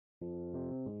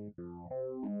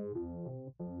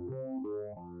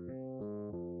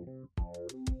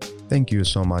Thank you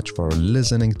so much for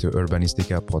listening to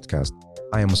Urbanistica podcast.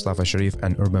 I am Mustafa Sharif,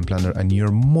 an urban planner, and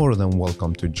you're more than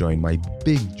welcome to join my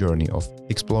big journey of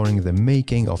exploring the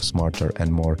making of smarter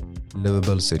and more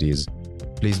livable cities.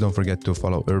 Please don't forget to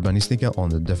follow Urbanistica on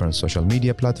the different social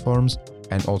media platforms,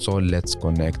 and also let's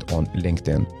connect on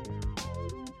LinkedIn.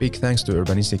 Big thanks to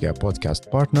Urbanistica podcast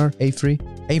partner AFRI.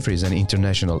 AFRI is an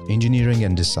international engineering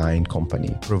and design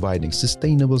company providing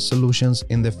sustainable solutions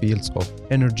in the fields of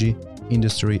energy,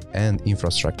 industry, and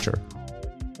infrastructure.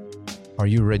 Are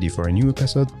you ready for a new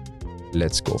episode?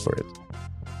 Let's go for it.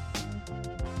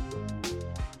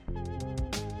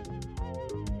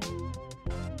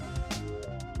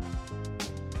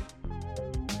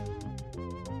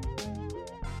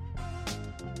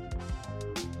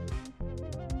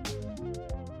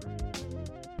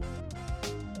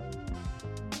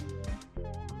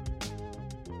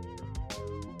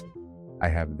 I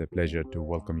have the pleasure to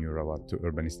welcome you, Rawad, to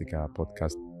Urbanistica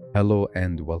podcast. Hello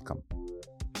and welcome.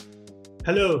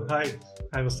 Hello, hi.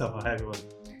 Hi, Mustafa. Hi, everyone.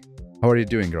 How are you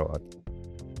doing, Rawad?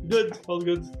 Good, all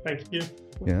good. Thank you.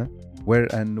 Yeah. Where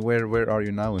are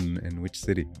you now? In which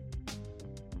city?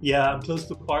 Yeah, I'm close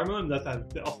to Parma. I'm not at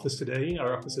the office today.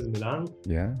 Our office is in Milan.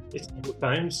 Yeah. It's good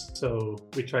times, so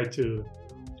we try to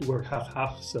work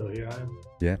half. So here I am.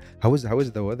 Yeah. How is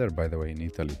the weather, by the way, in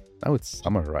Italy? Now it's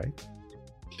summer, right?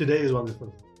 Today is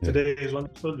wonderful. Yeah. Today is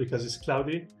wonderful because it's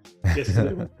cloudy.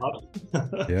 Yesterday was hot.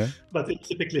 Yeah. But it's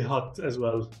typically hot as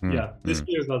well. Yeah. This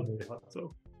year is not very hot,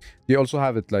 so. You also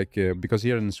have it like because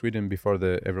here in Sweden, before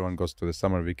everyone goes to the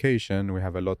summer vacation, we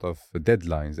have a lot of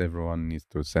deadlines. Everyone needs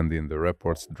to send in the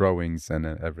reports, drawings, and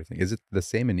everything. Is it the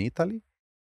same in Italy?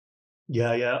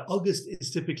 Yeah. August is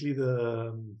typically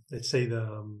let's say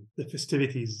the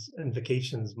festivities and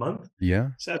vacations month.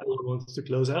 Yeah. So everyone wants to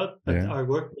close out, but our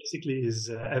work basically is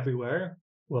everywhere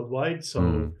worldwide.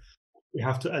 So we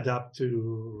have to adapt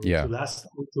to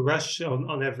rush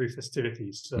on every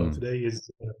festivity. So today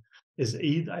is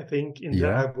Eid, I think, in the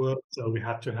Arab world. So we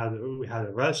had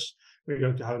a rush. We're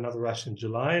going to have another rush in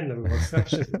July, and then one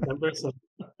rush in September. So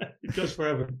it goes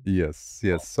forever. Yes.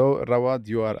 So Rawad,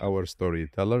 you are our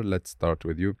storyteller. Let's start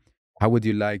with you. How would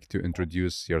you like to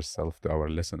introduce yourself to our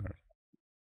listener?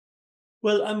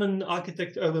 Well, I'm an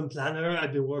architect, urban planner.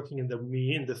 I've been working in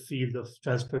the field of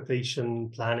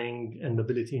transportation planning and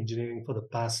mobility engineering for the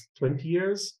past 20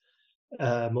 years,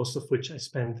 most of which I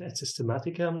spent at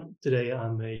Systematica. Today,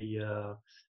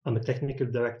 I'm a technical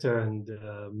director and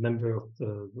member of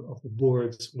the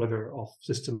boards, whether of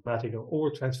Systematica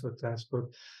or Transport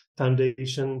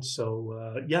Foundation. So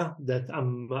that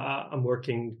I'm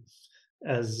working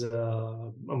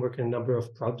I'm working a number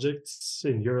of projects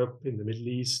in Europe, in the Middle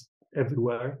East,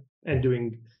 everywhere, and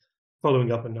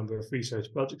following up a number of research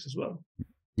projects as well.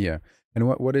 Yeah. And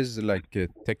what is like a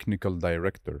technical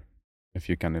director, if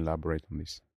you can elaborate on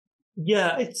this?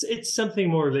 Yeah, it's something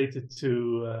more related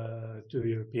to the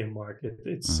European market.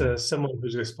 It's someone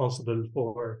who's responsible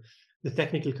for the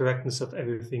technical correctness of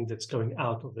everything that's going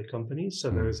out of the company. So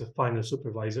there is a final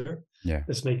supervisor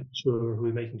that's making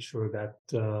sure that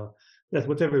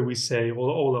whatever we say,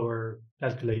 all our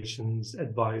calculations,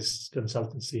 advice,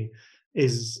 consultancy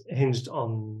is hinged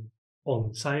on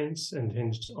science and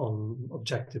hinged on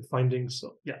objective findings.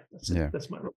 So that's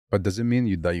my role. But does it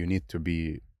mean that you need to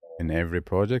be in every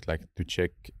project, like to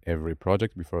check every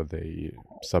project before they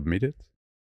submit it?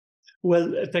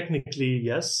 Well, technically,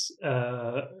 yes.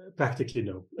 Practically,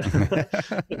 no.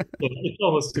 It's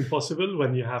almost impossible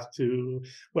when you have to.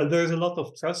 Well, there's a lot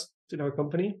of trust in our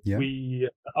company. Yeah.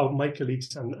 My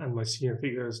colleagues and my senior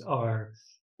figures are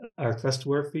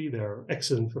trustworthy. They're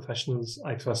excellent professionals.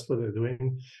 I trust what they're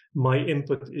doing. My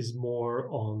input is more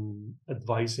on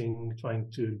advising, trying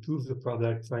to improve the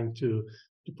product, trying to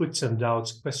put some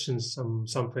doubts, question some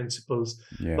principles,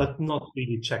 but not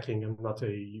really checking.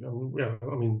 We're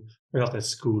not at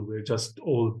school. We're just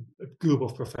all a group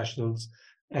of professionals,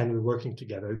 and we're working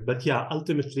together. But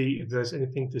ultimately, if there's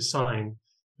anything to sign,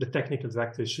 the technical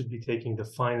director should be taking the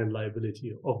final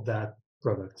liability of that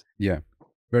product. Yeah.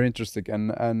 Very interesting.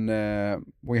 And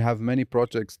we have many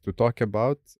projects to talk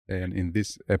about. And in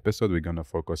this episode, we're going to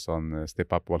focus on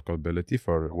Step Up Walkability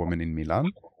for women in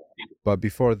Milan. But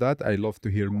before that, I love to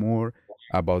hear more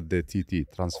about the TT,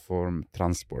 Transform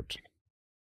Transport.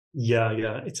 Yeah.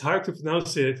 It's hard to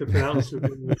pronounce it.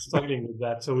 We're struggling with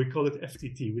that. So we call it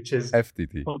FTT, which is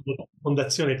FTT.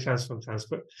 Fondazione Transform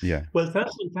Transport. Yeah. Well,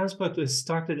 Transform Transport was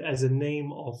started as a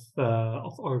name of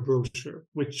our brochure,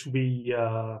 which we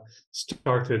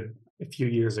started a few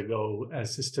years ago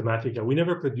as Systematica. We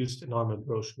never produced a normal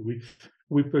brochure.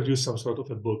 We produced some sort of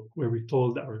a book where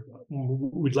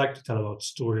we'd like to tell about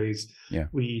stories. Yeah.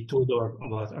 We told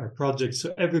about our projects.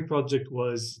 So every project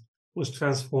was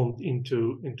transformed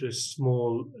into a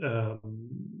small,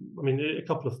 a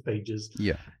couple of pages.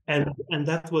 Yeah. And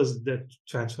that was the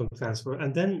transfer.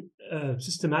 And then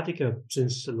Systematica,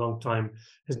 since a long time,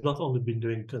 has not only been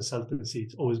doing consultancy,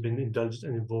 it's always been indulged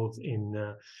and involved in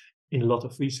a lot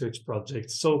of research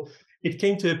projects. So it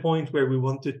came to a point where we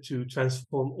wanted to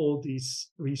transform all these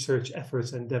research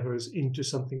efforts, endeavors into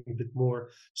something a bit more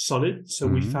solid. So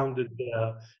we founded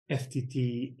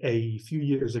FTT a few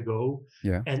years ago.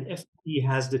 Yeah. And FTT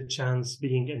has the chance,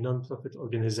 being a nonprofit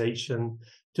organization,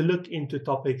 to look into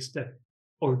topics that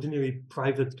ordinary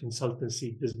private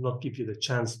consultancy does not give you the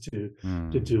chance to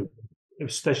do,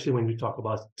 especially when we talk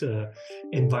about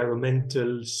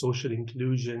environmental, social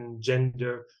inclusion,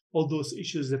 gender, all those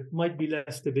issues that might be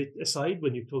left a bit aside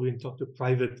when you probably talk to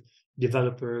private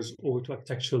developers or to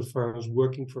architectural firms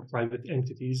working for private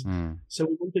entities. So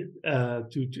we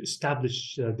wanted to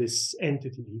establish this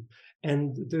entity.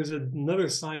 And there's another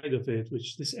side of it,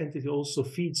 which this entity also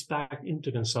feeds back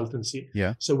into consultancy.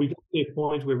 Yeah. So we got to a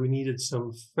point where we needed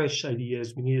some fresh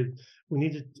ideas. We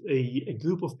needed a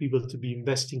group of people to be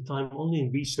investing time only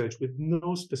in research with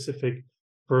no specific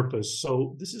purpose.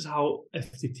 So this is how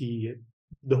FTT,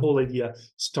 the whole idea,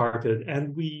 started,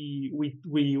 and we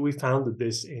founded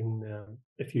this in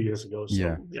a few years ago.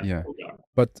 So, yeah.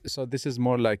 But so this is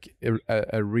more like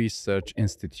a research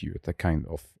institute, a kind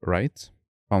of, right?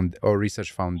 Or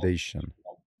research foundation.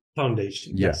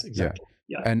 Foundation. Yeah, yes, exactly.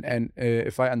 Yeah. And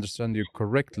if I understand you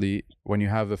correctly, when you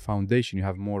have a foundation, you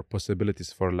have more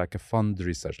possibilities for like a fund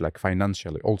research, like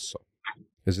financially also.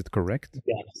 Is it correct?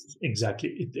 Yes,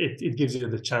 exactly. It gives you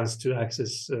the chance to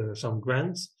access some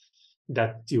grants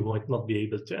that you might not be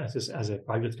able to access as a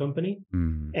private company.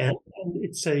 And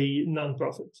it's a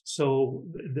non-profit. So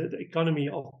the economy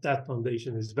of that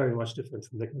foundation is very much different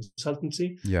from the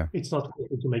consultancy. Yeah. It's not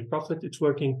working to make profit. It's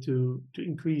working to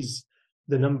increase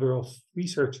the number of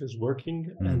researchers working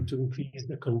and to increase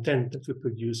the content that we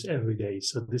produce every day.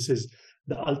 So this is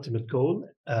the ultimate goal.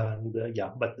 And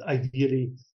but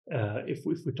ideally, if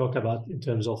we talk about in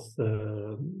terms of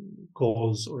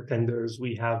calls or tenders,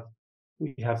 we have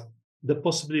the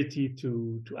possibility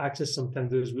to access some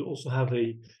tenders. We also have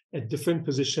a different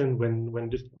position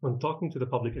when talking to the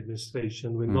public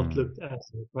administration. We're not looked at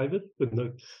as a private, but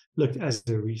looked as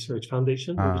a research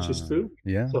foundation, which is true.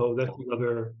 Yeah. So that's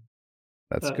another.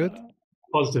 That's good.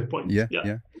 Positive point. Yeah.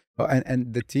 Oh,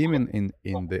 and the team in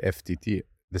the FTT,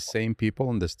 the same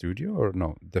people in the studio or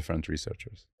no, different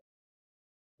researchers?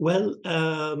 Well,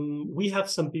 we have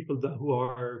some people who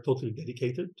are totally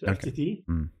dedicated to FTT.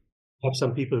 Have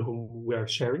some people whom we are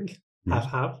sharing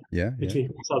half between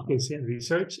consultancy and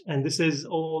research, and this is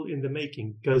all in the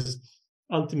making, because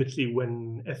ultimately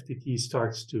when FTT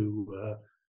starts to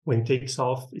when it takes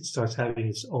off, it starts having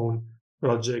its own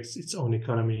projects, its own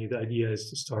economy. The idea is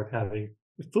to start having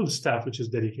a full staff which is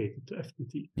dedicated to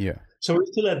FTT. Yeah. So we're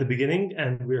still at the beginning,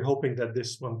 and we're hoping that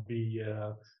this won't be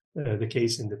the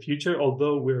case in the future,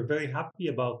 although we're very happy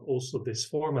about also this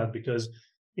format, because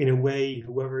in a way,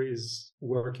 whoever is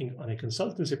working on a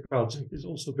consultancy project is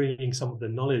also bringing some of the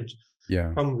knowledge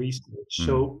from research.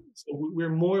 So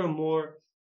we're more and more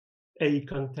a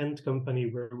content company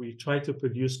where we try to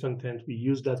produce content. We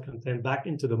use that content back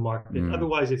into the market.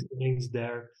 Otherwise, it remains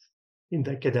there in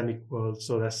the academic world.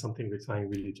 So that's something we're trying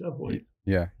really to avoid.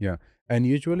 Yeah. And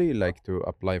usually, like, to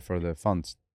apply for the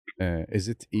funds, is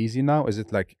it easy now? Is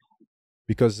it like,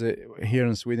 because here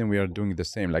in Sweden, we are doing the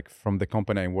same. Like from the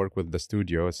company I work with, the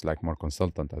studio, it's like more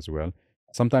consultant as well.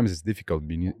 Sometimes it's difficult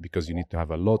because you need to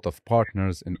have a lot of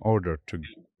partners in order to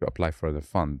apply for the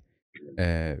fund,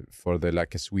 for the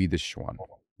like a Swedish one.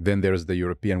 Then there's the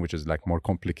European, which is like more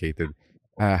complicated.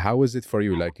 How is it for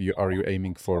you? Like, are you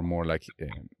aiming for more like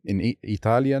in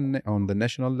Italian on the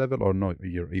national level, or no?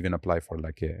 You even apply for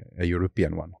like a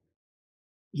European one?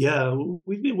 Yeah,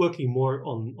 we've been working more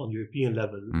on European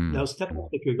level. Now, step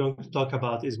that we're going to talk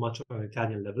about is much on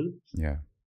Italian level. Yeah.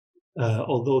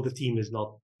 Although the team is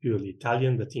not purely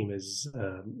Italian, the team is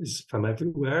from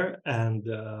everywhere, and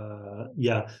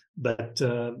but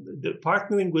the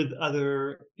partnering with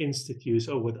other institutes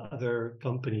or with other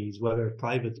companies, whether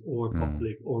private or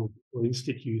public or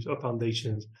institutes or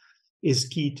foundations, is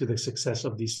key to the success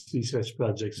of these research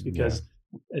projects, because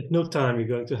at no time you're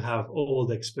going to have all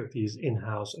the expertise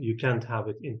in-house. You can't have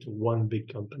it into one big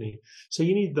company. So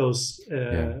you need those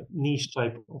niche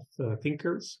type of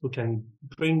thinkers who can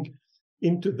bring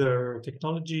into their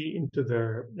technology, into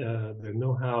their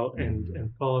know-how and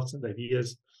thoughts and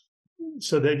ideas,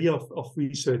 so the idea of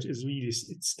research is really,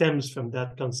 it stems from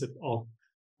that concept of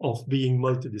being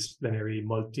multidisciplinary,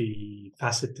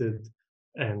 multifaceted,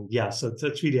 and yeah, so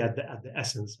it's really at the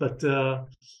essence. But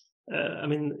I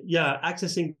mean, yeah,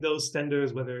 accessing those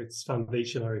standards, whether it's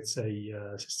foundation or it's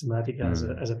a systematic as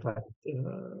a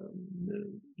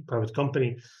private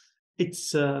company,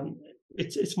 it's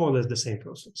more or less the same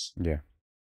process. Yeah.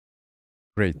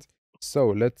 Great. So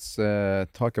let's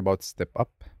talk about Step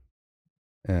Up.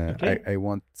 Okay. I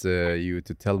want you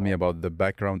to tell me about the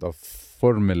background of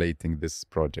formulating this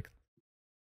project.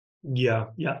 Yeah,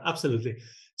 absolutely.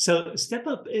 So Step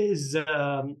Up is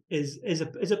a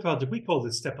project. We called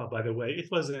it Step Up, by the way. It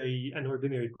was an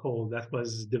ordinary call that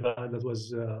was developed, that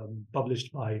was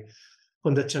published by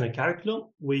Fondazione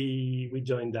Cariclo. We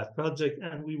joined that project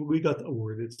and we got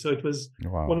awarded. So it was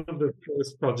one of the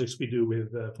first projects we do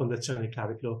with Fondazione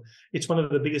Cariclo. It's one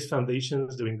of the biggest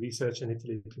foundations doing research in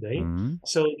Italy today.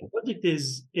 So the project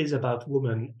is about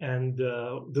women, and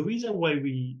the reason why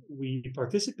we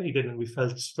participated and we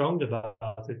felt strong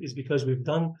about it is because we've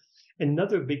done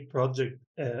another big project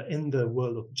in the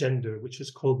world of gender, which is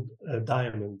called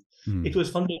Diamond. It was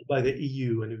funded by the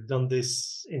EU, and we've done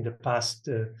this in the past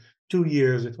 2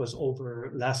 years. It was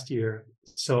over last year.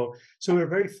 So we're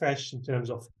very fresh in terms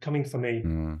of coming from a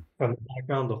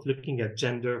background of looking at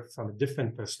gender from a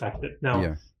different perspective.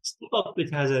 Now, Step Up,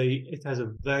 it has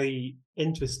a very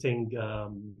interesting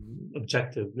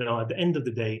objective. Now, at the end of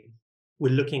the day,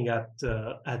 we're looking at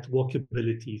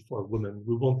walkability for women.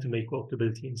 We want to make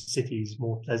walkability in cities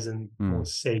more pleasant, more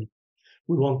safe.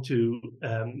 We want to.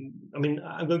 I mean,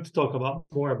 I'm going to talk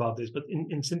more about this, but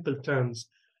in simple terms,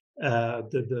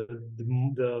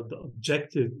 the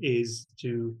objective is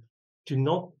to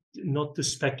not to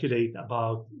speculate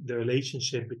about the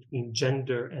relationship between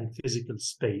gender and physical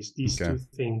space. These two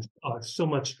things are so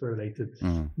much correlated,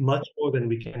 much more than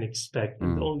we can expect.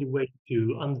 And the only way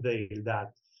to unveil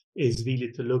that is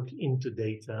really to look into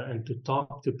data and to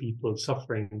talk to people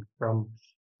suffering from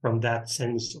that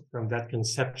sense, from that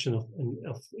conception of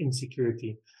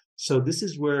insecurity. So this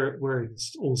is where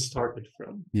it's all started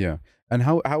from. Yeah. And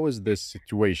how is this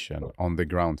situation on the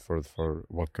ground for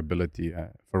walkability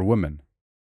for women,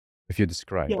 if you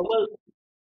describe? Yeah, well,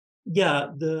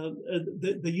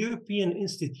 the European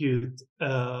Institute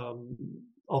of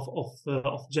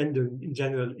Gender in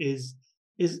general is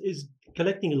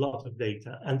collecting a lot of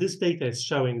data, and this data is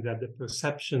showing that the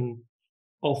perception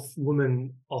of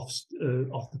women of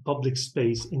the public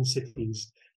space in cities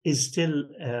is still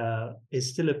a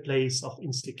place of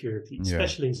insecurity,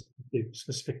 especially in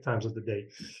specific times of the day.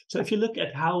 So if you look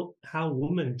at how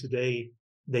women today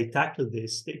they tackle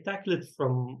this, they tackle it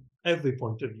from every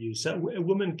point of view. So a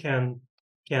woman can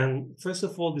first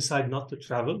of all decide not to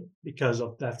travel because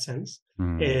of that sense.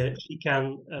 She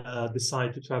can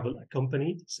decide to travel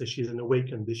accompanied, so she's in a way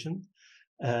conditioned.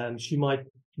 She might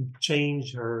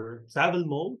change her travel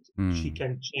mode. She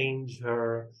can change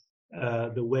her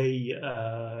the way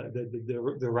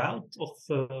the route of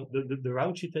the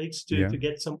route she takes to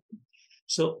get something.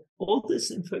 So all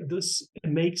this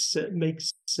makes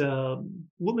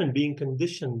women being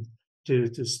conditioned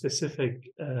to specific.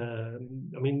 I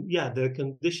mean, they're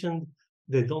conditioned.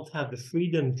 They don't have the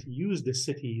freedom to use the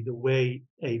city the way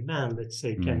a man, let's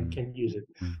say, can use it.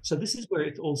 So this is where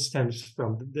it all stems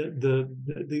from. The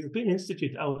European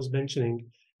Institute I was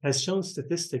mentioning has shown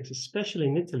statistics, especially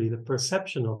in Italy, the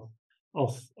perception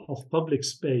of public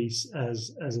space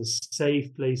as a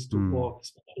safe place to walk,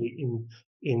 especially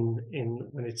in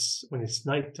when it's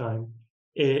nighttime.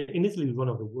 In Italy, is one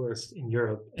of the worst in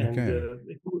Europe, and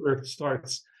where it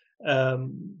starts.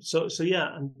 So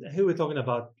yeah, and here we're talking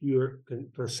about pure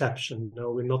perception.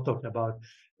 No, we're not talking about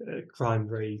crime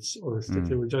rates or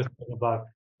we're just talking about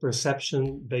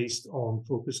perception based on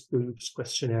focus groups,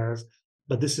 questionnaires.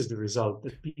 But this is the result,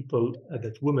 that people,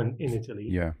 that women in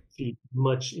Italy feel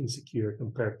much insecure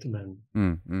compared to men.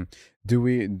 Do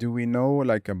we know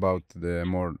like about the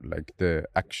more like the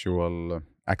actual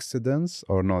accidents,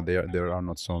 or no? There are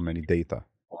not so many data.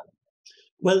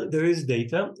 Well, there is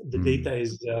data. The data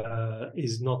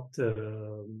is not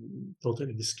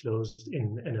totally disclosed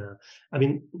I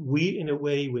mean, we, in a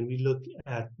way, when we look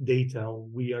at data,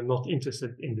 we are not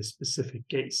interested in the specific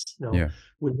case. No,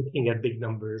 we're looking at big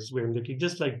numbers. We're looking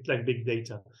just like big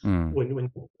data. When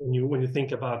you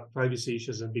think about privacy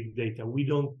issues and big data, we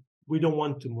don't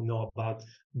want to know about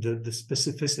the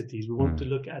specificities. We want to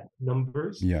look at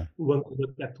numbers. We want to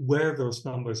look at where those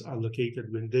numbers are located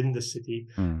within the city,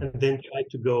 and then try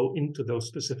to go into those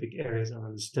specific areas and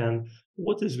understand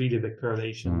what is really the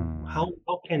correlation. How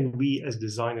can we, as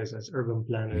designers, as urban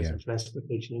planners and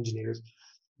transportation engineers,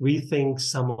 rethink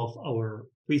some of our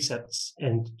precepts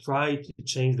and try to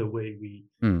change the way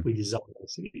we design our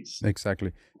cities.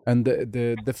 Exactly. And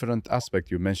the different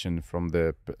aspect you mentioned from the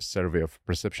survey of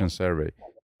perception survey,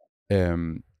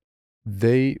 um,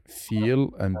 they feel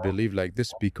and believe like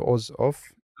this because of,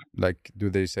 like, do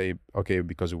they say, okay,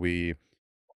 because we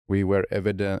were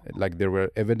evident, like there were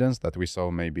evidence that we saw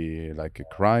maybe like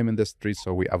a crime in the street, so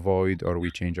we avoid or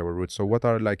we change our route. So what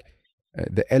are like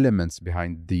the elements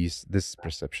behind this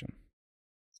perception?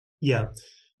 Yeah.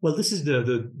 Well, this is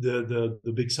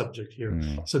the big subject here.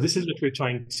 So this is what we're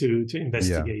trying to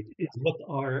investigate, is what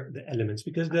are the elements,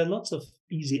 because there are lots of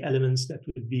easy elements that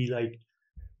would be like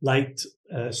light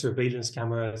surveillance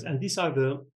cameras, and these are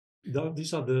the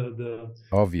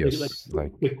Obvious,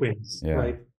 like quick wins,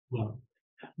 right? Yeah.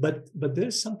 But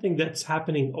there's something that's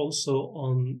happening also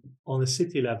on a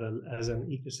city level as an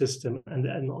ecosystem, and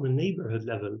on a neighborhood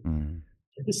level.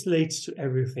 This relates to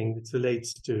everything. It relates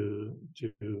to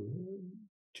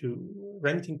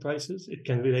renting prices. It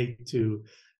can relate to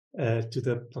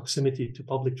the proximity to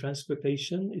public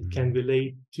transportation. It can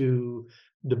relate to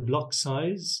the block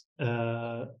size,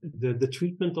 the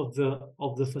treatment of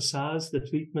the facades, the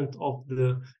treatment of the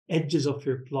edges of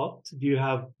your plot. Do you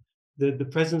have the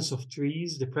presence of trees,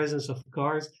 the presence of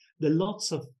cars? There are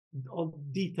lots of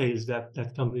details that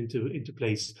come into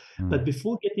place. But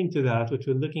before getting to that, what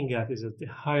we're looking at is at the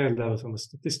higher level from a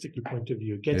statistical point of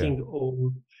view, getting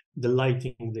all the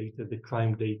lighting data, the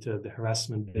crime data, the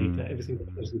harassment data, everything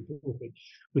that was reported.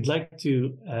 We'd like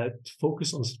to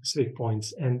focus on specific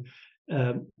points. And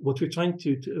what we're trying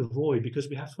to avoid, because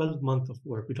we have 12 months of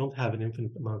work, we don't have an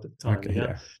infinite amount of time.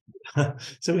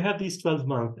 So we have these 12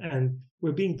 months, and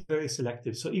we're being very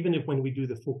selective. So even if when we do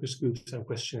the focus groups and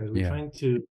questionnaires, we're trying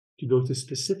to go to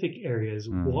specific areas,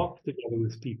 walk together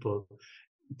with people,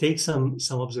 take some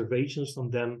observations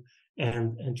from them,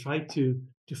 and try to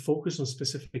focus on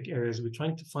specific areas. We're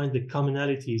trying to find the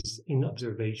commonalities in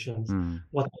observations.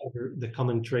 What are the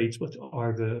common traits? What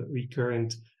are the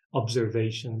recurrent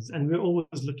observations? And we're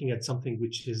always looking at something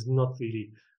which is not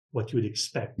really what you would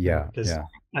expect. Because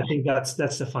I think that's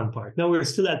the fun part. Now we're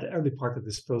still at the early part of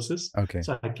this process.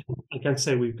 So I can't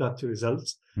say we've got the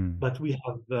results, but we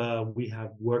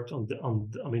have worked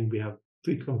we have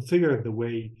pre-configured the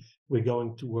way we're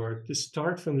going to work, to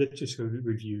start from literature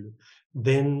review,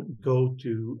 then go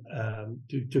to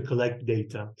collect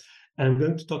data. And I'm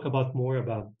going to talk more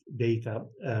about data.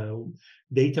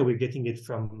 Data, we're getting it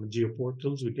from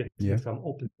geoportals, we're getting it from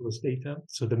open source data.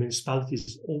 So the municipality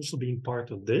is also being part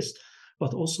of this.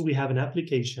 But also we have an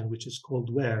application which is called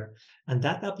WHERE. And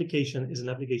that application is an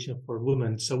application for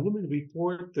women. So women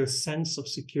report their sense of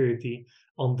security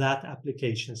on that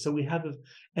application. So we have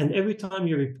and every time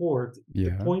you report,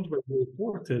 the point where you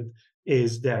reported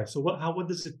is there. So what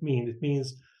does it mean? It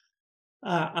means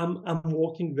I'm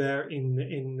walking there in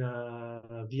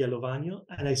Via Lovagno,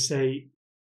 and I say,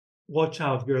 "Watch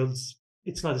out, girls!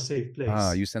 It's not a safe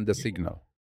place." You send the signal.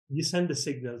 You send the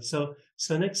signal. So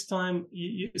next time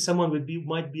someone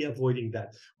might be avoiding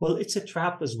that. Well, it's a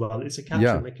trap as well. It's a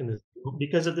capture mechanism,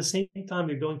 because at the same time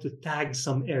you're going to tag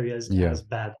some areas as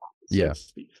bad, so to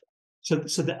speak.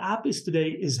 So the app today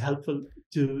is helpful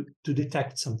to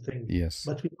detect something.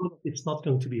 But we know it's not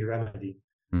going to be a remedy.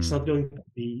 It's not going to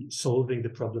be solving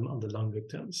the problem on the longer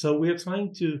term. So we're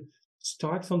trying to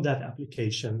start from that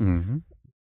application,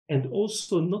 and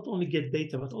also not only get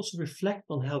data, but also reflect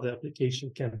on how the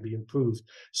application can be improved,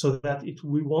 so that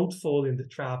we won't fall in the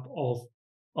trap of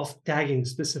tagging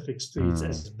specific streets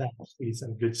as bad streets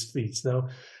and good streets. Now,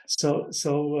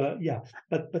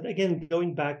 but again,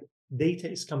 going back,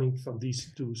 data is coming from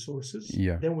these two sources.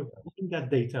 Then we're taking that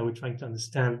data, we're trying to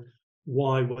understand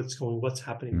what's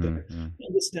happening there.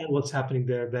 Understand what's happening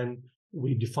there, then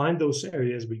we define those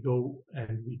areas. We go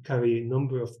and we carry a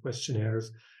number of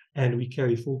questionnaires, and we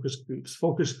carry focus groups.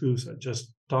 Focus groups are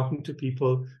just talking to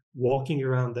people, walking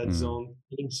around that zone,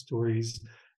 getting stories,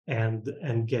 and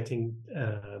getting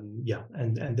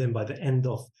and then by the end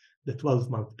of the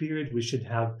 12-month period, we should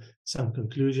have some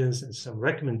conclusions and some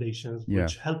recommendations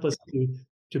which help us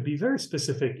to be very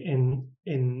specific in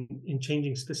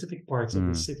changing specific parts of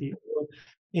the city, or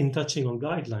in touching on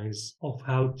guidelines of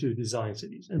how to design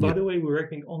cities. And by the way, we're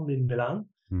working only in Milan,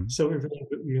 so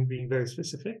we're being very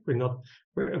specific.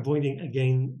 We're avoiding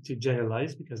again to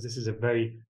generalize, because this is a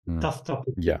very tough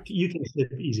topic. You can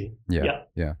slip easy.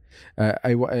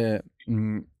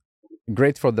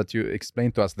 Grateful that you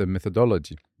explained to us the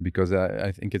methodology, because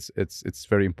I think it's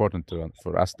very important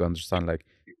for us to understand, like,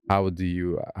 how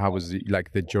is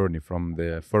like the journey from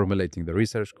the formulating the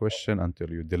research question until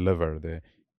you deliver the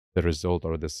result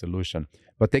or the solution.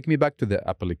 But take me back to the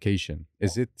application.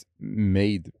 Is it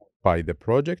made by the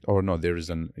project, or no, there is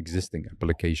an existing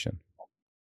application?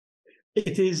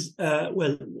 It is,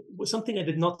 well, something I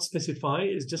did not specify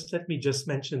is just, let me just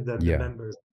mention that the Yeah.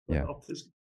 members Yeah. of this.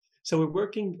 So we're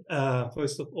working,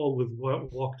 first of all, with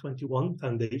Walk 21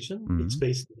 Foundation. It's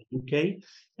based in the UK.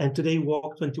 And today,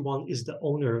 Walk 21 is the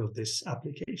owner of this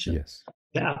application. Yes.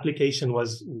 The application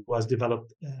was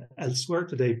developed elsewhere.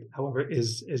 Today, however,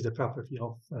 is the property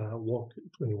of Walk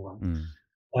 21.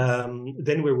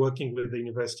 Then we're working with the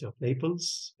University of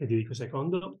Naples, Federico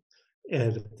II,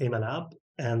 the Tema Lab.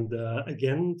 And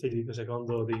again, Federico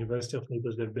II, the University of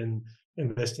Naples, they've been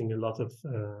investing a lot of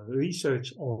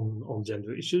research on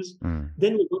gender issues.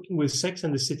 Then we're working with Sex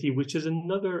and the City, which is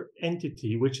another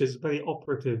entity which is very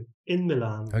operative in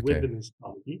Milan with the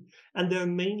municipality. And they're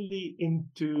mainly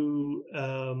into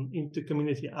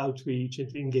community outreach,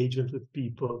 into engagement with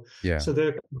people. Yeah. So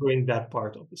they're covering that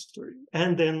part of the story.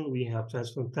 And then we have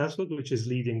Transform Transport, which is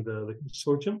leading the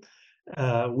consortium.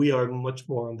 We are much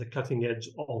more on the cutting edge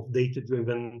of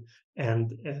data-driven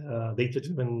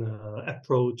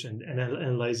approach and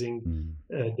analyzing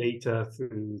data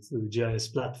through GIS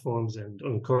platforms and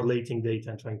correlating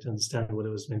data and trying to understand what I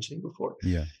was mentioning before.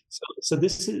 Yeah. So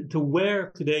this is to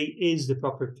where today is the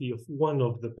property of one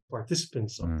of the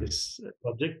participants of this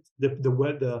project.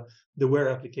 The where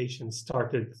application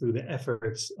started through the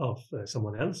efforts of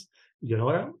someone else,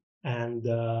 Leonora, and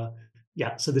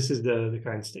yeah, so this is the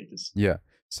current status. Yeah.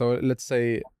 So let's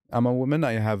say I'm a woman,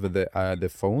 I have the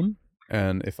phone,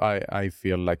 and if I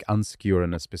feel like insecure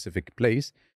in a specific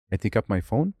place, I take up my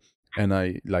phone and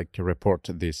I like report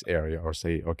this area or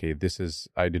say, okay,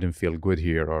 I didn't feel good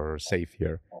here or safe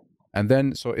here. And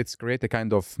then, so it's create a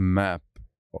kind of map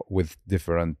with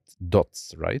different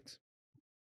dots, right?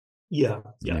 Yeah,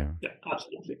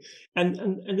 absolutely. And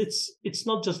it's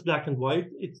not just black and white.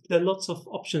 There are lots of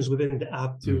options within the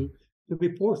app to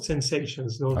report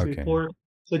sensations, to report.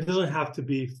 So it doesn't have to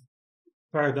be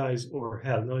paradise or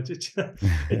hell. No,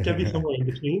 it can be somewhere in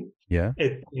between. Yeah.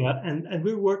 And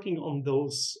we're working on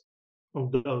those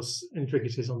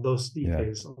intricacies, on those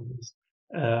details, on this,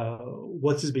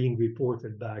 what is being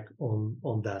reported back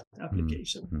on that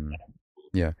application.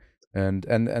 Yeah.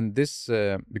 And this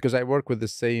because I work with the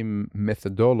same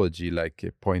methodology,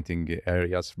 like pointing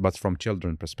areas, but from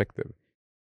children perspective.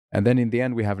 And then in the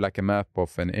end, we have like a map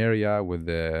of an area with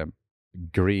the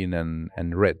green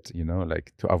and red,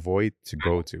 like to avoid to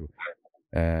go to.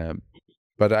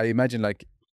 But I imagine like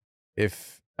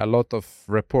if a lot of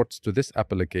reports to this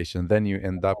application, then you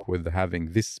end up with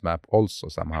having this map also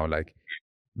somehow, like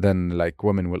then like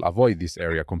women will avoid this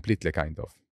area completely, kind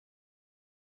of.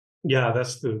 Yeah,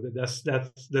 that's true. That's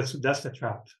the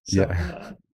trap. So,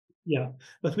 yeah,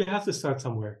 but we have to start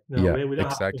somewhere. No, yeah, we don't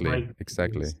exactly, have to hide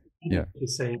exactly. Yeah,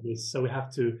 saying this. So we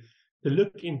have to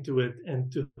look into it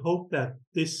and to hope that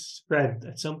this spread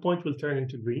at some point will turn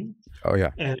into green. Oh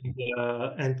yeah,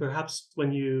 and perhaps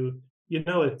when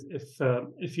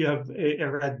if you have a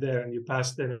red there and you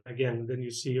pass then again, then you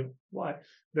see why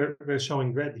they're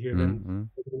showing red here. Then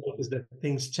you notice that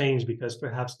things change because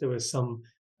perhaps there were some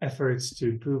efforts to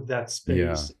improve that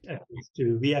space, efforts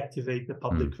to reactivate the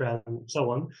public realm, and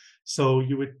so on. So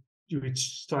you would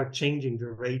start changing the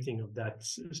rating of that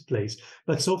place.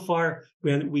 But so far,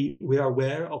 when we are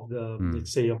aware of the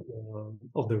let's say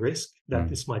of the risk that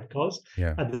this might cause.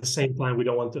 Yeah. At the same time, we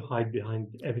don't want to hide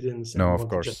behind evidence. No, of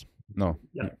course, no.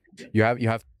 Yeah. You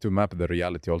have to map the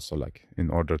reality also, like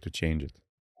in order to change it.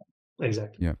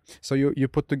 Exactly. Yeah. So you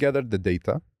put together the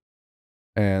data.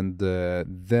 And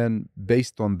then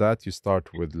based on that, you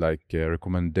start with like a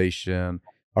recommendation.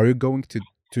 Are you going to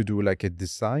do like a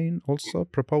design also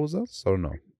proposals or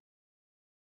no?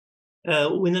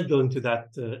 We're not going to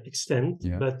that extent,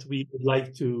 but we would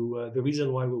like to. The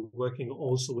reason why we're working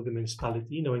also with the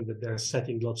municipality, knowing that they're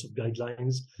setting lots of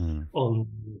guidelines on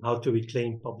how to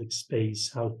reclaim public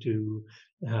space,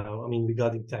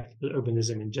 regarding tactical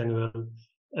urbanism in general.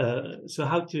 So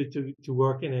how to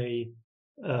work in a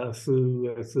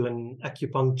through an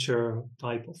acupuncture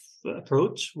type of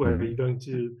approach, where you're going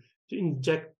to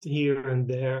inject here and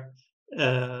there.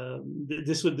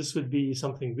 This would be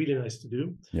something really nice to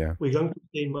do. Yeah, we're going to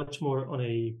stay much more on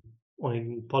a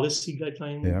policy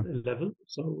guideline level.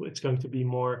 So it's going to be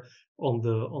more on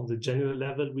the general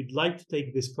level. We'd like to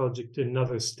take this project to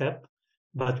another step,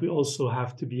 but we also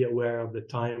have to be aware of the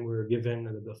time we're given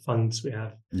and the funds we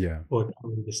have for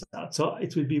carrying this out. So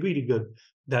it would be really good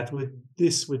that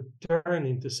this would turn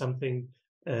into something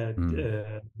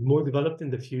more developed in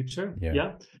the future.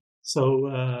 So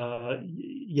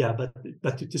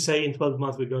but to say in 12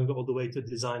 months we're going all the way to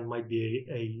design might be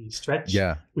a stretch.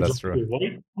 Yeah, that's true.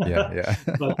 but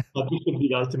this would be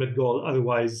the ultimate goal.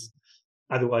 Otherwise,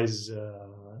 Otherwise,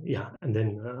 and then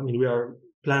I mean, we are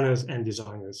planners and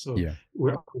designers, so Yeah.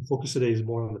 our focus today is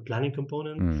more on the planning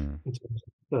component in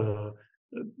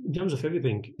terms of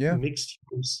everything, Yeah. mixed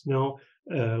use.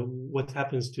 What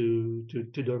happens to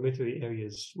dormitory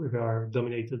areas which are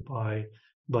dominated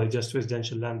by just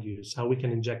residential land use? How we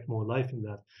can inject more life in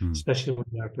that, especially when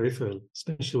they are peripheral,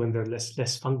 especially when there's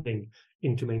less funding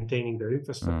into maintaining their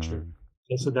infrastructure.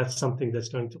 And so that's something that's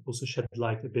going to also shed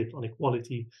light a bit on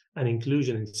equality and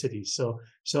inclusion in cities. So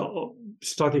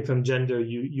starting from gender,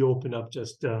 you open up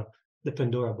just the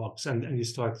Pandora box, and you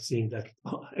start seeing that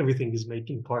everything is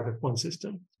making part of one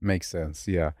system. Makes sense.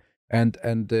 Yeah. And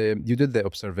you did the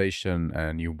observation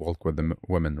and you walk with the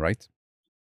women, right?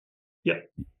 Yeah.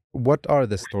 What are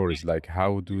the stories like?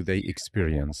 How do they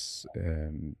experience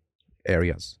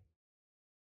areas?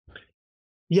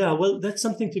 Yeah, well, that's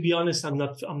something, to be honest, I'm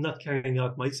not carrying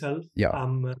out myself. Yeah.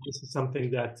 This is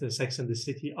something that Sex and the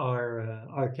City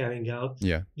are carrying out.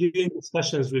 Yeah. During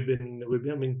discussions, I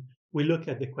mean, we look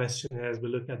at the questionnaires, we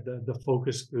look at the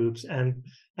focus groups, and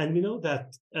we know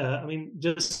that I mean,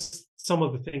 just some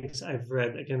of the things I've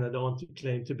read. Again, I don't want to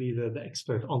claim to be the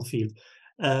expert on field.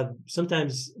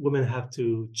 Sometimes women have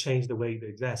to change the way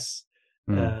they dress.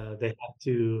 They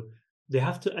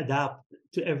have to adapt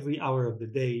to every hour of the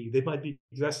day. They might be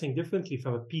dressing differently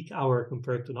from a peak hour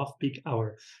compared to an off-peak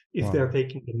hour if they're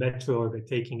taking the metro or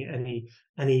they're taking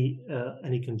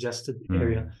any congested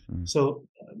area. So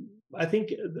I think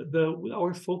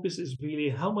our focus is really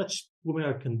how much women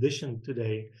are conditioned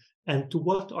today, and to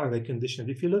what are they conditioned.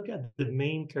 If you look at the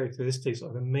main characteristics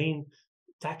or the main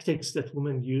tactics that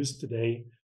women use today,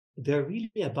 they're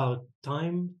really about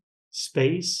time,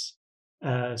 space.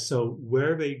 So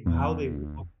how they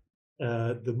walk,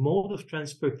 the mode of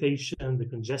transportation, the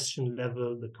congestion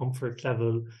level, the comfort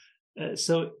level.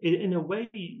 So in a way,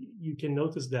 you can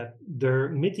notice that their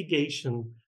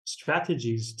mitigation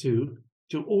strategies to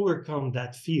overcome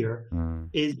that fear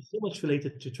is so much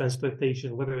related to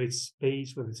transportation, whether it's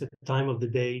space, whether it's the time of the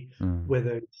day,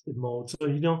 whether it's the mode. So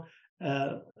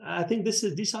I think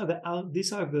these are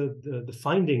the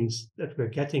findings that we're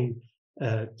getting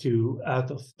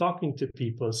out of talking to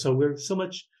people. So we're so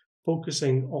much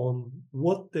focusing on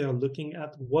what they're looking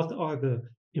at, what are the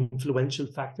influential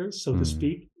factors, so to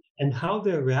speak, and how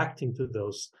they're reacting to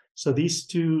those. So these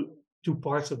two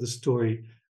parts of the story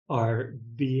are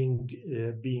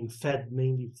being fed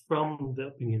mainly from the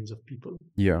opinions of people.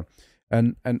 Yeah.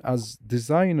 And as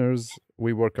designers,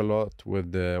 we work a lot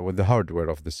with the hardware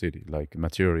of the city, like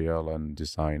material and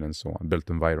design and so on, built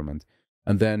environment.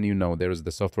 And then, there is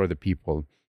the software, the people,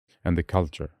 and the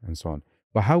culture, and so on.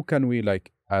 But how can we,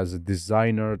 like, as a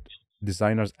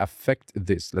designers affect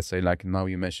this? Let's say, like now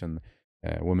you mentioned,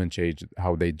 women change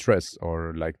how they dress,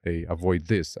 or like they avoid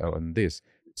this and this.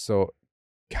 So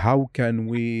how can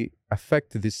we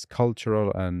affect this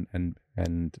cultural and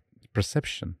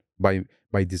perception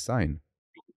by design?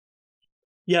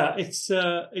 Yeah,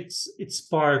 it's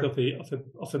part of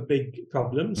a big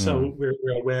problem. So we're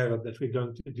aware of that. We're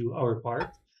going to do our part.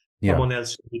 Yeah. Someone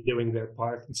else should be doing their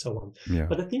part, and so on. Yeah.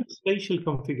 But I think spatial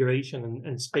configuration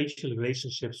and spatial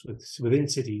relationships within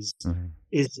cities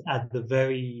is at the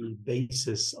very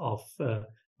basis of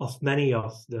many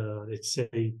of the, let's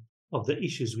say, of the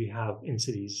issues we have in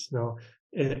cities. Now,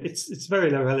 it's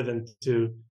very relevant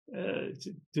to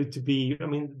be. I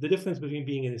mean, the difference between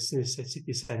being in a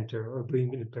city center or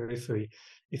being in a periphery.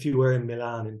 If you were in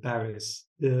Milan, in Paris,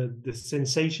 the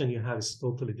sensation you have is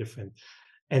totally different.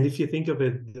 And if you think of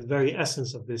it, the very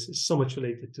essence of this is so much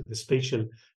related to the spatial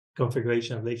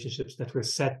configuration of relationships that were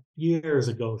set years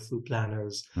ago through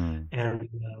planners. And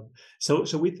so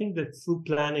we think that through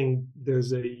planning,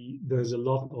 there's a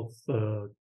lot of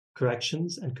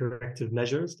corrections and corrective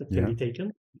measures that can be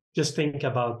taken. Just think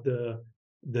about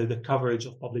the coverage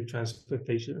of public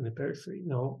transportation in the periphery.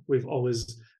 We've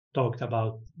always talked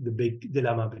about the big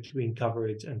dilemma between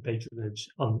coverage and patronage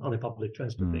on a public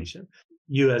transportation.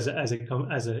 You as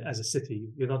a city,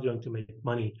 you're not going to make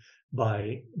money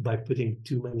by putting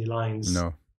too many lines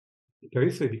in the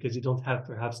periphery, because you don't have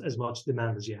perhaps as much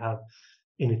demand as you have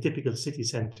in a typical city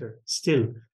center.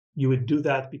 Still, you would do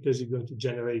that because you're going to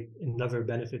generate another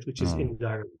benefit, which is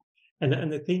indirect. And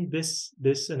I think this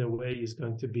in a way is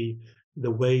going to be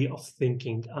the way of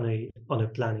thinking on a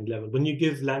planning level. When you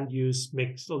give land use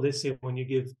mix, so let's say when you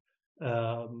give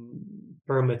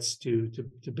permits to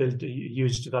build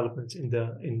huge developments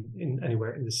in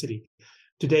anywhere in the city.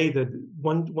 Today,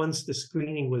 once the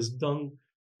screening was done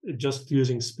just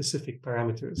using specific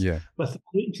parameters, but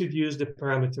we introduced the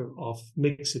parameter of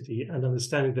mixity and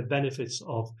understanding the benefits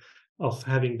of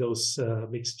having those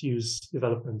mixed use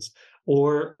developments.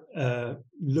 or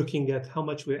looking at how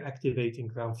much we're activating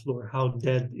ground floor, how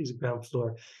dead is ground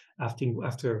floor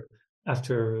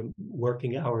after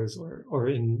working hours or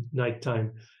in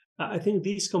nighttime. I think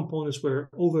these components were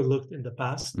overlooked in the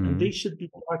past, and they should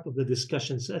be part of the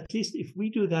discussion. So at least if we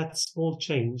do that small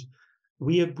change,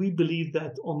 we believe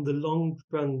that on the long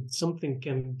run, something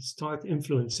can start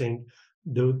influencing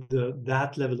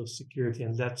that level of security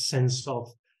and that sense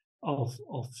of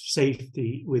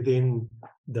safety within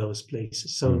those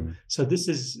places. So this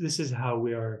is how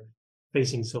we are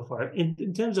facing so far.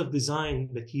 In terms of design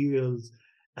materials,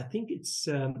 I think it's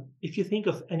if you think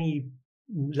of any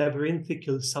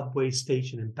labyrinthical subway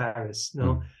station in Paris,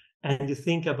 and you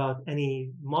think about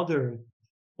any modern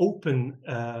open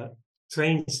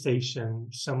train station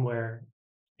somewhere,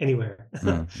 anywhere,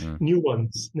 new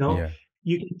ones,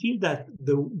 you can feel that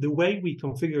the way we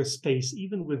configure space,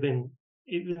 even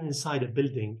inside a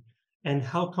building, and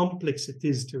how complex it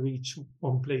is to reach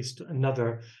one place to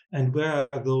another, and where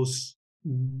are those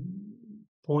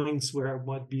points where it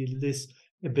might be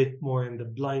a bit more in the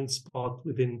blind spot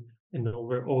within an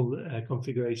overall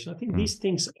configuration. I think these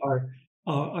things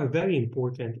are very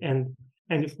important. And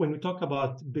if when we talk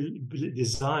about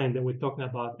design, then we're talking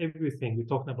about everything. We're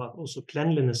talking about also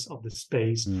cleanliness of the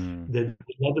space, the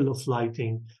level of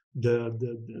lighting,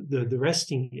 the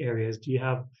resting areas. Do you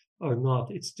have or not?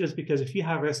 It's just because if you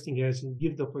have resting areas and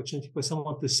give the opportunity for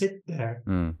someone to sit there,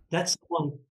 that's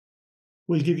one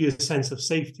will give you a sense of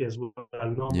safety as well.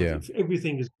 If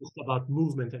everything is just about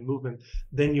movement,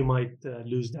 then you might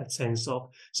lose that sense of.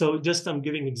 So just I'm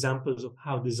giving examples of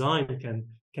how design can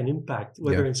impact,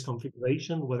 whether it's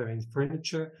configuration, whether in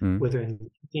furniture, whether in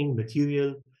lighting,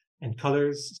 material, and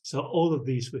colors. So all of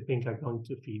these we think are going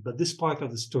to feed. But this part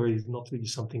of the story is not really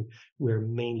something we're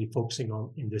mainly focusing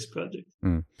on in this project.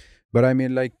 But I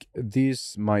mean, like,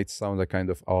 these might sound like kind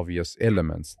of obvious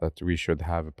elements that we should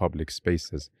have public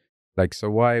spaces. Like, so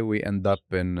why we end up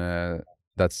in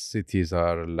that cities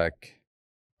are like,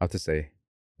 how to say,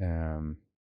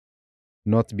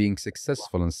 not being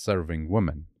successful in serving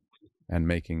women and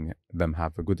making them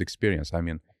have a good experience? I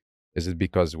mean, is it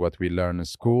because what we learn in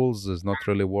schools is not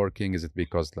really working? Is it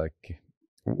because, like,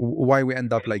 why we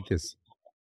end up like this?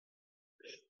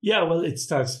 Yeah, well, it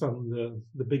starts from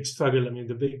the big struggle. I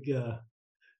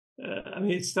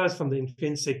mean, it starts from the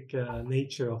intrinsic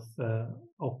nature of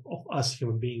us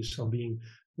human beings, from being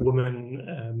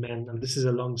women, men, and this is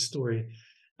a long story.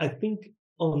 I think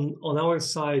on our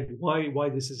side, why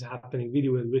this is happening, really,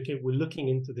 we're looking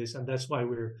into this, and that's why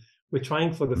we're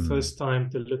trying for the first time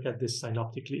to look at this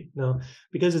synoptically.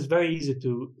 Because it's very easy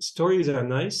stories are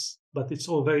nice, but it's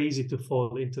all very easy to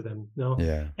fall into them,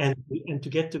 and to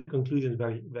get to conclusions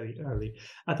very, very early.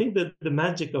 I think that the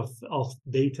magic of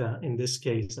data in this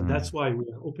case, and that's why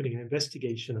we're opening an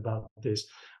investigation about this,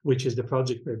 which is the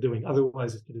project we're doing.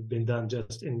 Otherwise, it could have been done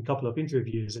just in a couple of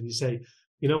interviews, and you say,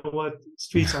 you know what,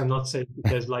 streets are not safe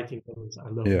because lighting levels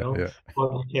are low,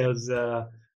 or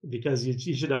because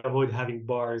you should avoid having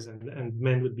bars, and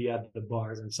men would be at the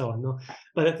bars and so on.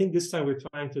 But I think this time we're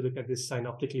trying to look at this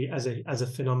synoptically as a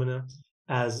phenomenon,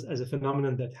 as a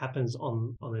phenomenon that happens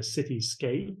on a city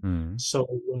scale. So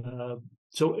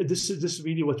this is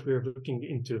really what we're looking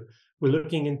into. We're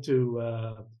looking into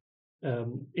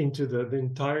the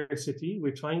entire city.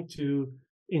 We're trying to,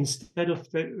 instead of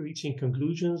reaching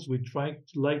conclusions, we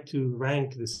like to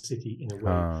rank the city in a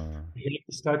way. We like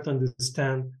to start to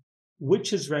understand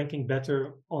which is ranking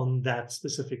better on that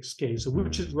specific scale. So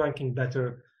which is ranking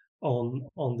better on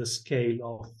the scale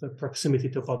of the proximity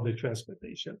to public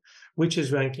transportation, which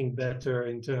is ranking better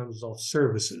in terms of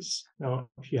services. Now,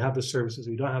 if you have the services,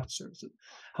 we don't have the services.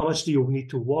 How much do you need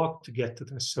to walk to get to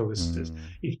the services?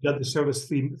 If you got the service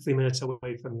three minutes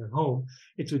away from your home,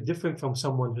 it's different from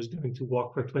someone who's going to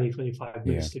walk for 25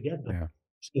 minutes to get them,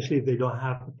 especially if they don't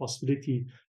have the possibility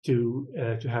to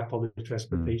have public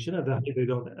transportation, and that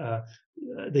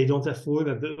they don't afford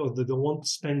it, or they don't want to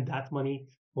spend that money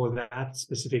for that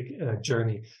specific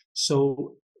journey.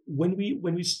 So when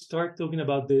we start talking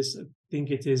about this, I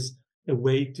think it is a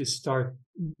way to start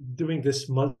doing this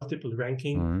multiple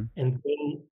ranking,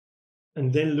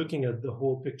 and then looking at the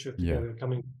whole picture together,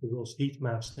 coming to those heat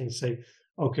maps, and say,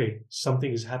 okay,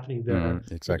 something is happening there.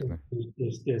 Exactly.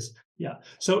 This.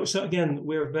 So again,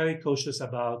 we're very cautious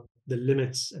about the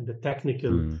limits and the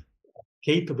technical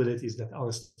capabilities that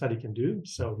our study can do.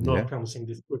 So not promising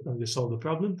this we're going to solve the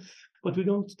problem, but we're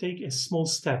going to take a small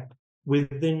step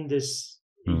within this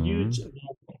huge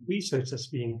amount of research that's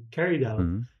being carried out.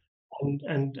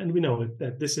 And we know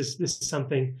that this is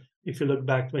something, if you look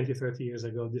back 20, 30 years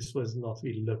ago, this was not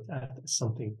really looked at as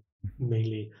something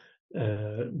mainly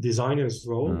designers'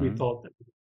 role. We thought that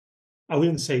I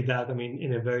wouldn't say that. I mean,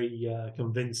 in a very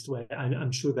convinced way.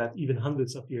 I'm sure that even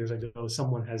hundreds of years ago,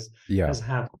 someone Yeah. has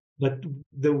had, but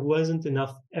there wasn't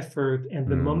enough effort, and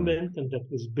the Mm. momentum that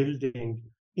was building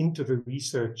into the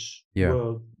research Yeah.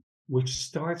 world, which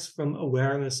starts from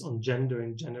awareness on gender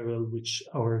in general, which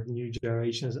our new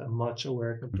generations are much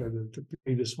aware compared to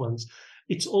previous ones.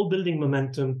 It's all building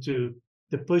momentum to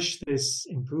push this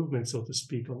improvement, so to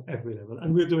speak, on every level, and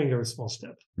we're doing a small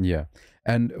step. Yeah.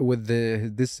 And with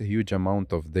this huge amount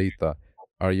of data,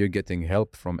 are you getting help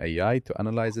from AI to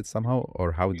analyze it somehow, or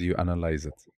how do you analyze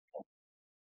it?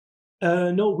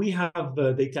 No, we have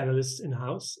data analysts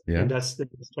in-house, Yeah. and that's the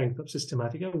strength of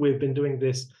Systematica. We've been doing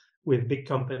this with big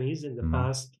companies in the Mm.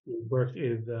 past. We've worked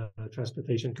with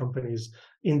transportation companies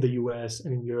in the US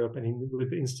and in Europe and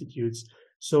with institutes.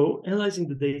 So analyzing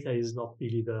the data is not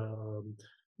really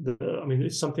I mean,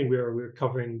 it's something we're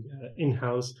covering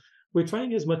in-house. We're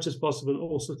trying as much as possible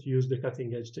also to use the cutting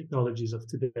edge technologies of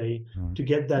today Mm. to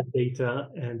get that data,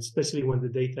 and especially when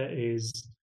the data is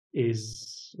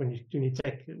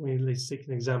let's take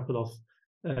an example of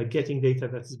getting data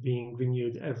that is being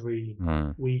renewed every Mm.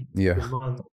 week, Yeah. every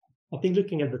month. I think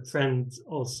looking at the trend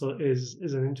also is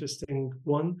an interesting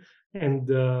one, and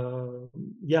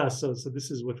so this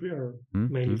is what we are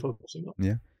mainly Mm. focusing on.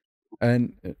 Yeah. And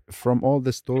from all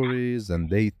the stories and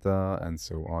data and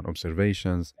so on,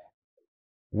 observations,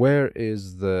 where is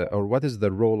the or what is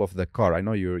the role of the car? I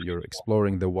know you're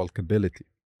exploring the walkability,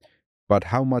 but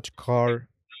how much car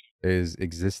is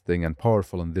existing and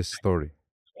powerful in this story?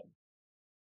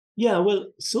 Yeah, well,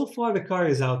 so far the car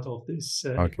is out of this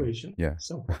Okay. equation. Yeah.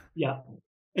 So far, yeah,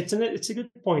 it's a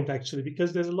good point actually, because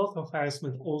there's a lot of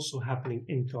harassment also happening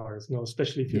in cars.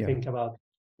 Especially if you Yeah. think about,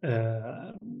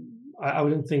 uh, I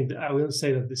wouldn't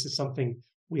say that this is something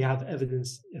we have evidence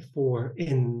for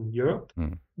in Europe,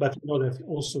 Mm. but we know that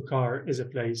also car is a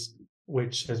place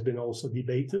which has been also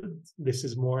debated. This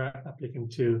is more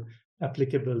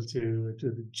applicable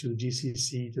to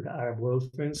GCC, to the Arab world,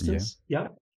 for Yeah. instance. Yeah,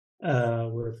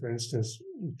 where, for instance,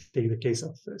 take the case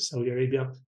of Saudi Arabia,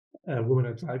 women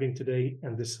are driving today,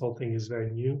 and this whole thing is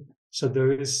very new. So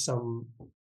there is some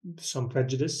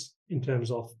prejudice in terms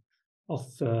of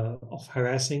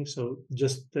harassing. So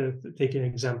just take an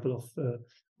example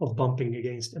of bumping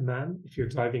against a man. If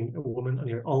you're driving a woman on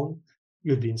your own,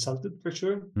 you'll be insulted for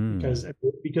sure, Mm.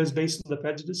 because based on the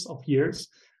prejudice of years.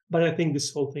 But I think this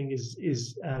whole thing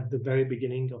is at the very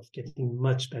beginning of getting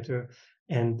much better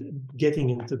and getting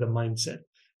into the mindset.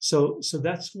 So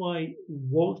that's why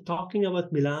talking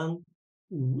about Milan,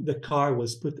 the car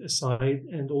was put aside,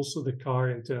 and also the car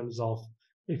in terms of,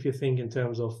 if you think in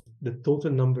terms of the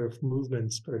total number of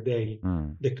movements per day, Mm.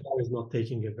 the car is not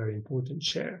taking a very important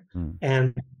share. Mm. And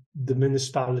the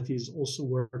municipality is also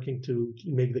working to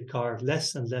make the car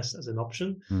less and less as an option.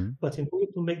 Mm. But in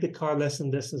order to make the car less and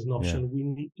less as an Yeah. option, we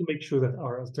need to make sure that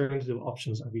our alternative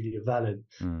options are really valid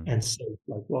Mm. and safe,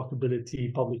 like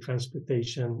walkability, public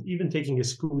transportation, even taking a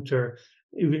scooter,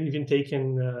 even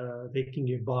taking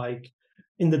your bike.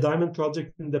 In the Diamond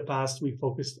project in the past, we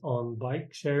focused on bike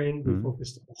sharing, we Mm.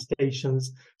 focused on stations.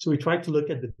 So we tried to look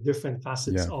at the different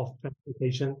facets Yeah. of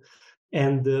transportation.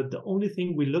 And the only thing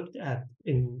we looked at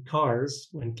in cars,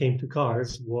 when it came to cars,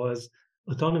 was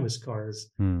autonomous cars,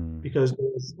 Mm. because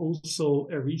there was also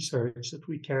a research that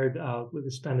we carried out with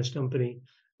a Spanish company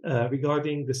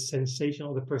regarding the sensation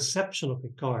or the perception of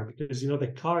the car, because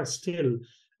the car still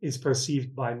is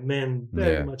perceived by men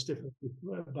very Yeah. much differently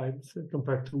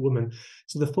compared to women.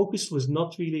 So the focus was not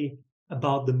really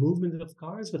about the movement of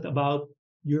cars, but about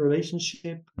your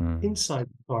relationship Mm. inside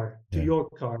the car to Yeah. your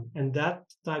car, and that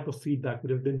type of feedback would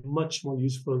have been much more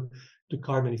useful to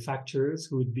car manufacturers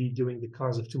who would be doing the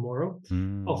cars of tomorrow,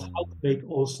 of how to Mm. make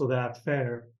also that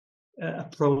fair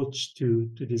approach to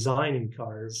designing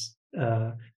cars,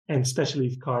 and especially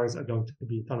if cars are going to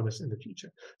be autonomous in the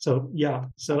future. So yeah,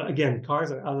 so again, cars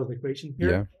are out of the equation Yeah.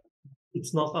 here.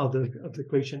 It's not out of the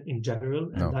equation in general,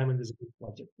 and No. Diamond is a good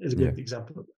project, is a Yeah. good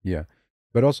example of that. Yeah.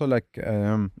 But also, like,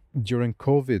 during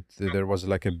COVID, there was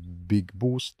like a big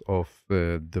boost of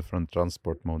different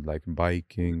transport mode, like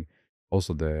biking,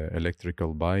 also the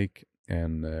electrical bike,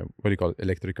 and what do you call it?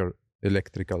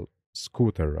 Electrical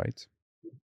scooter, right?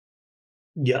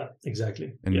 Yeah,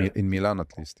 exactly. In Yeah. in Milan,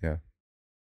 at least. Yeah.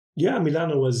 Yeah,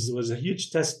 Milano was a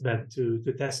huge test bed to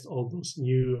test all those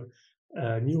new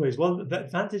ways. Well, the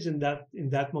advantage in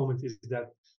that moment is that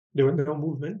there were no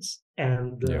movements,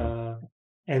 Yeah.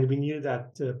 and we knew that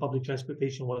public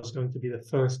transportation was going to be the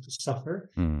first to suffer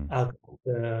Mm. out of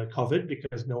COVID,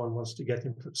 because no one wants to get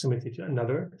in proximity to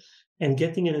another, and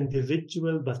getting an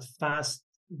individual but fast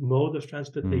mode of Mm.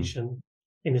 transportation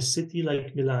in a city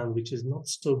like Milan, which is not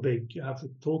so big, you have a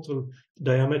total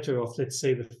diameter of, let's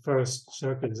say, the first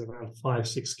circle is around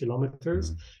 5-6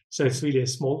 kilometers. So it's really a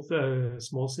small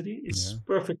city. Yeah. It's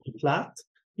perfectly flat.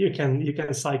 You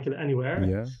can cycle anywhere.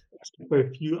 Yeah. For a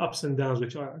few ups and downs,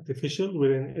 which are artificial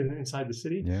inside the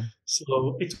city. Yeah.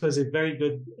 So it was a very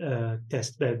good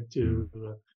test bed to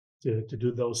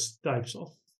do those types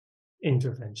of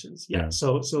interventions. Yeah. Yeah.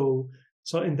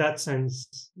 So in that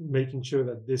sense, making sure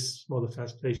that this mode of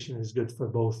transportation is good for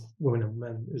both women and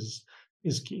men is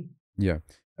key. Yeah.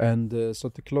 And so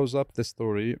to close up the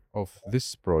story of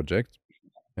this project,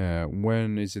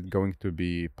 when is it going to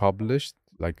be published,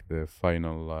 like the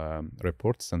final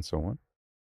reports and so on?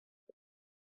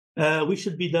 We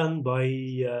should be done by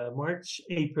March,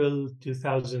 April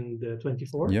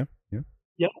 2024. Yeah. Yeah.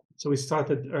 Yeah. So we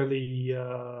started early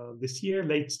this year,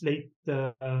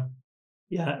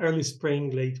 early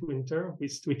spring, late winter.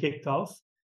 We kicked off,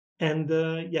 and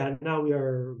now we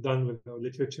are done with our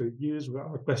literature reviews.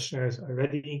 Our questionnaires are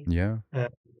ready. Yeah. The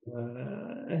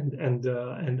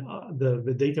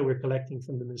data we're collecting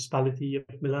from the municipality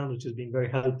of Milan, which has been very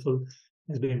helpful,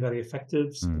 has been very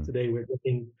effective. So today we're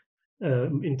getting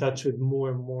in touch with more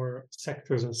and more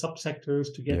sectors and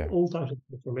subsectors to get all types of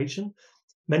information.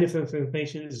 Many of the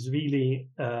information is really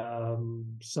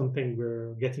something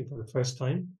we're getting for the first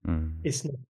time.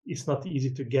 It's not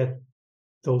easy to get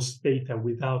those data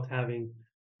without having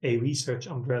a research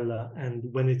umbrella. And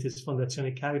when it is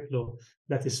Fondazione Cariplo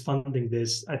that is funding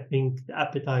this, I think the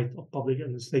appetite of public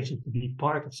administration to be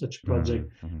part of such a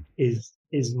project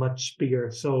is much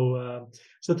bigger. So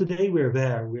today we're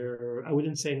there. I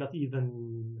wouldn't say not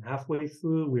even halfway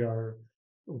through. We are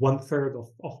 1/3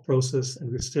 of process,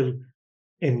 and we're still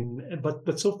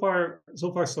but so far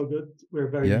so good.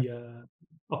 We're very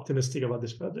optimistic about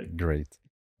this project. Great.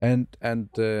 And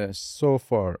so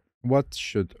far, what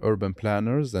should urban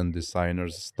planners and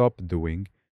designers stop doing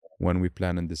when we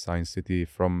plan and design city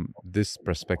from this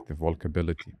perspective,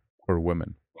 walkability for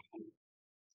women?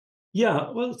 Yeah,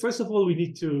 well, first of all, we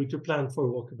need to plan for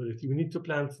walkability. We need to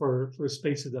plan for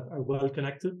spaces that are well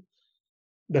connected,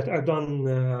 that are done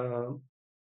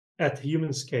at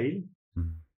human scale.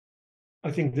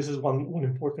 I think this is one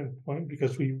important point,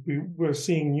 because we're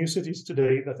seeing new cities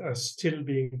today that are still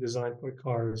being designed for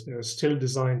cars. They're still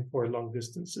designed for long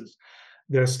distances.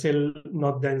 They're still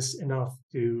not dense enough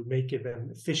to make them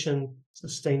efficient,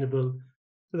 sustainable.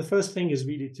 So the first thing is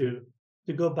really to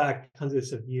go back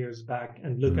hundreds of years back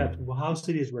and look at how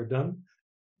cities were done,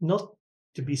 not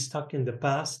to be stuck in the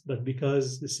past, but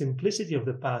because the simplicity of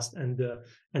the past and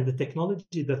the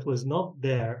technology that was not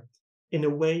there, in a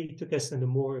way, took us into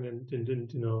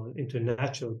a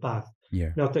natural path.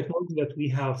 Yeah. Now, technology that we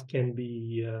have can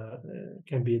be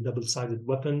a double-sided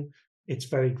weapon. It's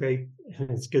very great, and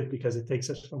it's good because it takes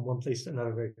us from one place to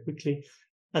another very quickly.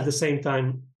 At the same time,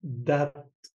 that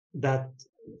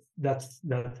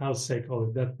how to say, call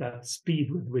it, that speed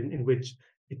in which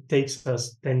it takes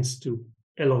us tends to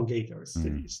elongate our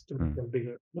cities to make them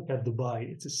bigger. Look at Dubai.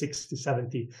 It's a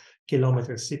 60-70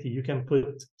 kilometer city. You can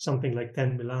put something like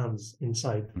 10 Milans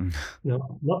inside.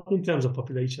 Not in terms of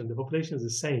population. The population is the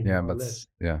same, more or less.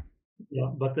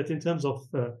 But in terms of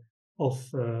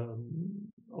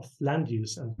land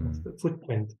use and of the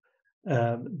footprint,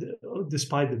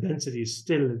 despite the density,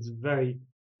 still it's very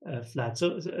flat.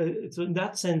 So in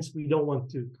that sense, we don't want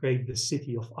to create the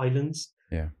city of islands.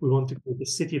 We want to create a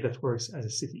city that works as a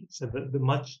city. So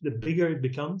the bigger it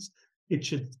becomes, it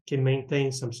can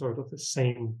maintain some sort of the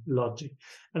same logic.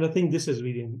 And I think this is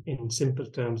really, in simple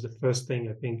terms, the first thing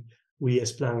I think we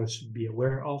as planners should be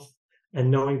aware of.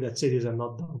 And knowing that cities are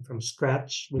not done from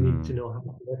scratch, we need to know how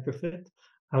to retrofit,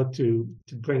 how to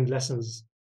bring lessons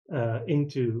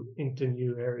into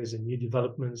new areas and new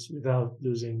developments without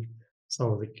losing some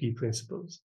of the key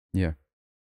principles. Yeah.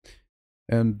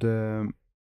 And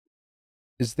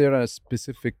is there a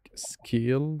specific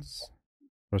skill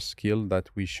that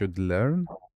we should learn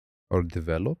or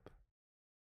develop?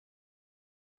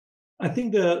 I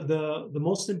think the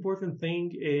most important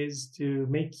thing is to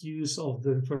make use of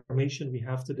the information we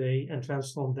have today and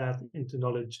transform that into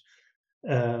knowledge.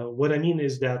 What I mean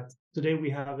is that today we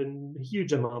have a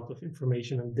huge amount of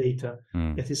information and data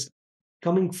that is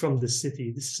coming from the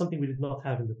city. This is something we did not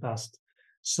have in the past.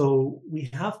 So we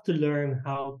have to learn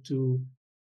how to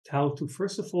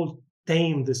first of all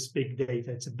tame this big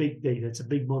data. It's a big data. It's a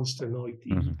big monster. No,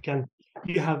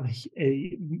 you have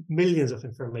millions of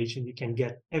information you can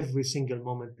get every single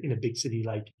moment in a big city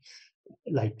like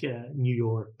New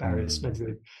York, Paris,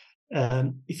 Madrid.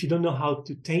 If you don't know how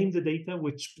to tame the data,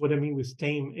 which what I mean with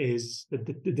tame is that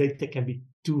the data can be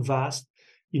too vast,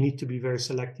 you need to be very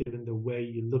selective in the way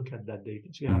you look at that data.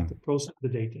 So you have to process the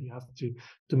data. You have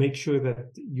to make sure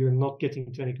that you're not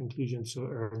getting to any conclusion so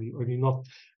early, or you're not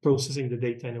processing the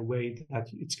data in a way that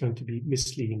it's going to be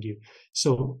misleading you.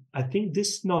 So I think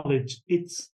this knowledge,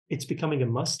 it's becoming a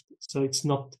must. So it's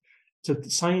not. So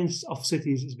the science of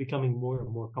cities is becoming more and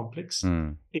more complex.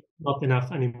 It's not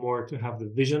enough anymore to have the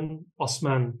vision.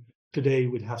 Osman today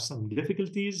would have some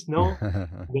difficulties. No,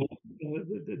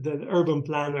 the urban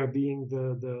planner being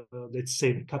the let's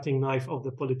say the cutting knife of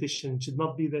the politician should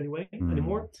not be the way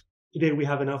anymore. Today we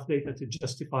have enough data to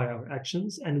justify our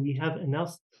actions, and we have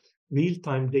enough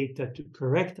real-time data to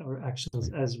correct our actions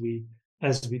as we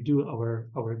do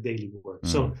our daily work.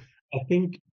 So I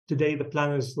think today the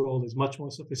planner's role is much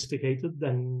more sophisticated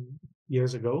than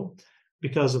years ago,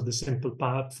 because of the simple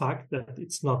fact that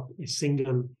it's not a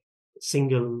single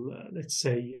let's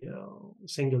say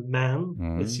single man.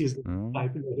 Let's use the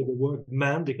word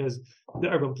man, because the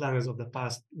urban planners of the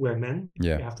past were men.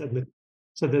 Yeah, we have to admit.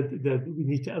 So that we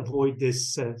need to avoid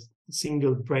this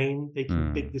single brain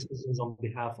taking big decisions on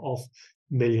behalf of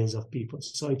millions of people.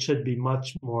 So it should be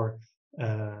much more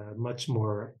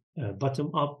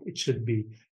bottom up. It should be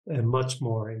much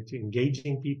more into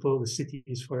engaging people. The city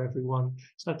is for everyone.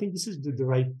 So I think this is the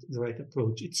right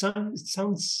approach. It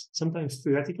sounds sometimes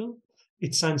theoretical.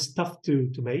 It sounds tough to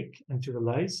make and to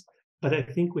realize, but I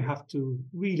think we have to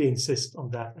really insist on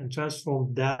that and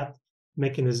transform that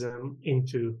mechanism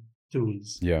into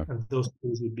tools. Yeah. And those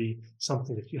tools would be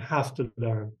something that you have to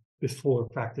learn before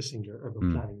practicing your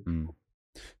urban planning.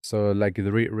 So like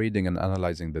the reading and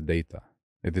analyzing the data,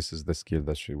 this is the skill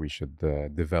that we should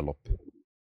develop.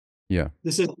 Yeah.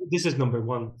 This is number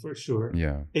one for sure.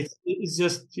 Yeah. It's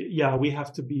just, we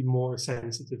have to be more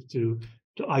sensitive to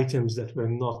items that were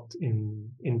not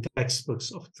in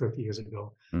textbooks of 30 years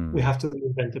ago. We have to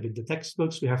reinvent a bit the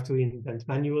textbooks. We have to reinvent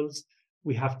manuals.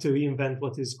 We have to reinvent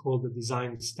what is called the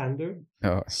design standard.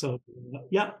 So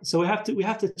we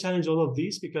have to challenge all of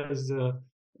these because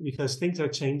things are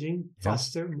changing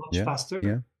faster, much faster.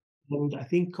 Yeah. And I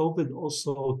think COVID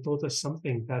also taught us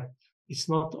something, that it's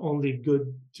not only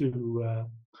good to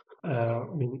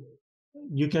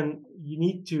you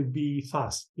need to be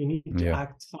fast. You need to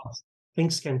act fast.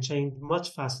 Things can change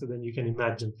much faster than you can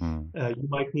imagine. You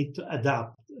might need to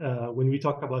adapt. When we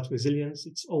talk about resilience,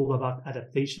 it's all about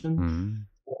adaptation.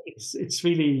 It's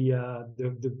really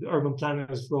the urban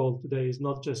planner's role today is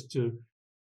not just to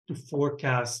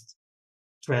forecast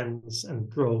trends and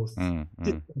growth.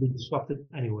 This can be disrupted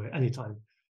anywhere, anytime.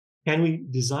 Can we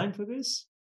design for this?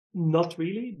 Not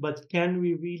really, but can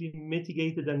we really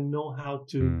mitigate it and know how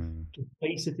to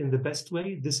face it in the best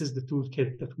way? This is the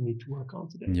toolkit that we need to work on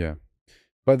today. Yeah.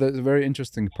 But it's a very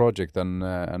interesting project, and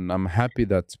I'm happy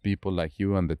that people like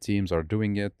you and the teams are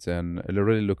doing it, and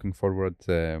really looking forward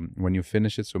when you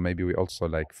finish it. So maybe we also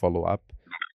like follow up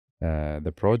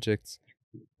the projects,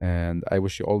 and I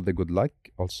wish you all the good luck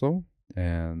also.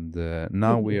 And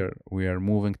now we are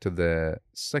moving to the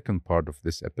second part of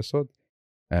this episode,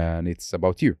 and it's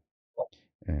about you,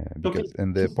 because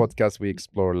in the podcast we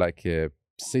explore like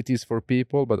cities for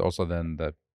people, but also then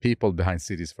the people behind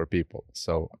cities for people.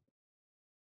 So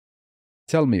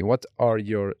tell me, what are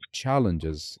your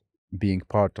challenges being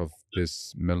part of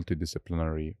this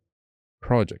multidisciplinary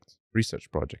research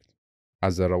project,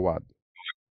 as a Rawad?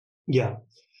 Yeah.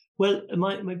 Well,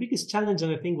 my biggest challenge,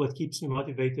 and I think what keeps me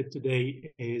motivated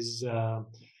today, is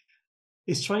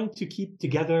trying to keep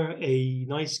together a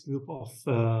nice group of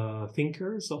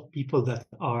thinkers, of people that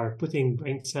are putting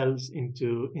brain cells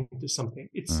into something.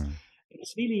 It's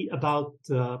really about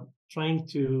trying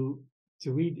to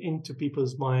read into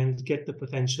people's minds, get the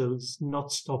potentials,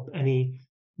 not stop any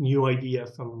new idea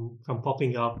from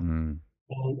popping up, and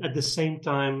at the same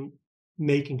time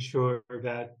making sure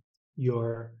that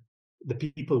the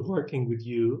people working with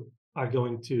you are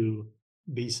going to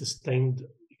be sustained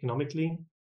economically.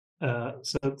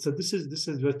 So this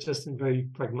is just in very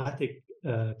pragmatic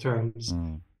terms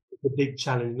the big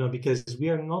challenge, because we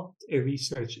are not a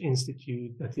research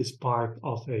institute that is part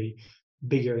of a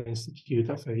bigger institute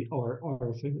of a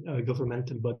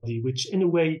governmental body, which in a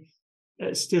way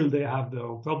still they have their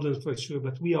own problems for sure,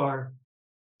 but we are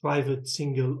private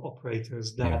single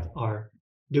operators that are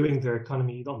doing their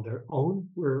economy on their own.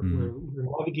 We're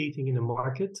navigating in a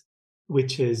market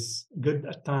which is good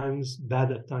at times,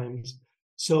 bad at times.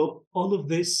 So all of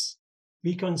this,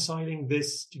 reconciling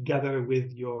this together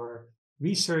with your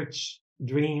research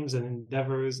dreams and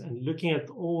endeavors, and looking at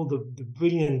all the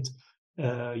brilliant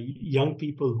young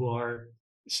people who are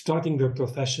starting their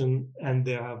profession and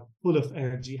they are full of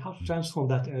energy, how to transform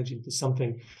that energy into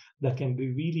something that can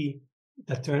be really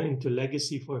that turn into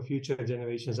legacy for future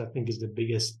generations, I think is the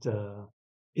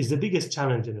biggest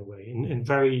challenge in a way, in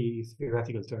very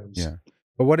theoretical terms. Yeah.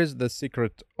 But what is the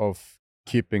secret of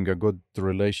keeping a good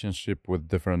relationship with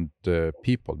different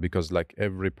people? Because like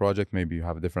every project, maybe you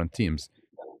have different teams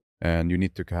and you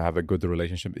need to have a good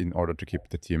relationship in order to keep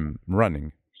the team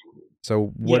running.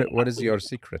 So Yeah. what is your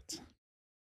secret?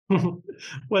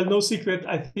 Well, no secret.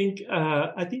 I think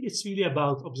it's really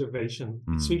about observation.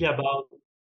 It's really Mm. about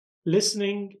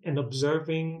listening and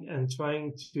observing and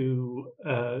trying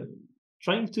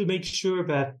to make sure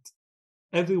that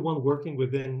everyone working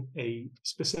within a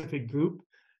specific group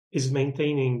is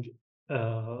maintaining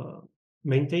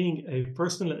a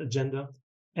personal agenda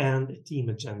and a team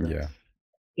agenda. Yeah.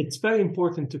 It's very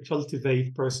important to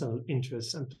cultivate personal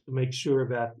interests and to make sure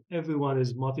that everyone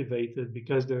is motivated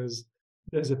because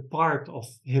there's a part of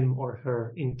him or her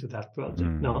into that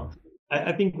project. Now, Mm.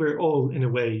 I think we're all in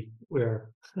a way where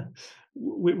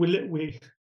we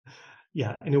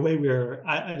yeah, in a way we're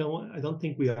I don't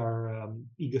think we are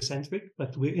egocentric,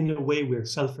 but we in a way we're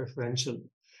self-referential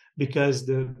because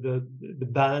the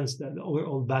balance, that the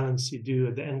overall balance you do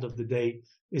at the end of the day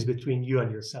is between you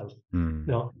and yourself. Mm.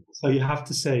 No, so you have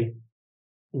to say,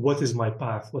 what is my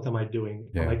path? What am I doing?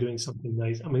 Am I Yeah. doing something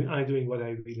nice? I mean, am I doing what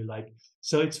I really like?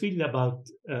 So it's really about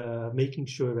making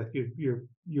sure that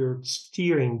you're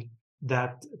steering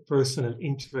that personal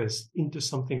interest into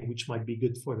something which might be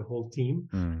good for the whole team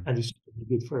Mm. and is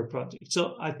good for a project. So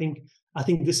I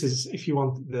think this is, if you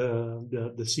want,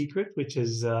 the secret, which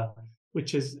is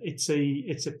it's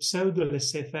a pseudo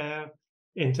laissez-faire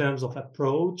in terms of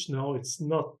approach. No, it's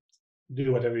not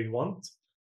do whatever you want.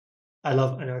 I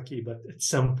love anarchy, but at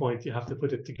some point you have to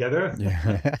put it together.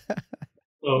 Yeah.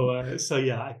 So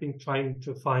yeah, I think trying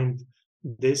to find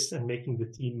this and making the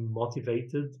team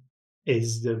motivated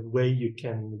is the way you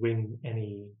can win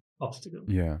any obstacle.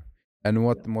 Yeah. And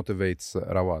what Yeah. motivates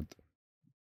Rawad?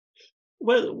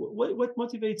 Well, what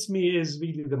motivates me is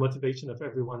really the motivation of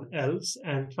everyone else,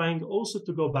 and trying also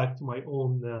to go back to my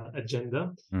own agenda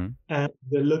Mm. and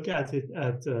look at it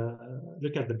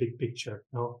look at the big picture.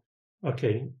 No,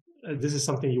 okay, this is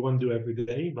something you won't do every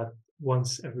day, but once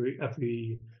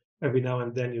every now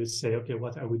and then you say, okay,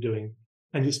 what are we doing?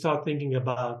 And you start thinking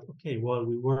about, okay, well,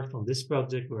 we worked on this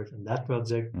project, we worked on that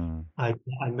project. Mm. I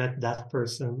I met that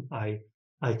person.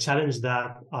 I challenged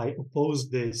that. I opposed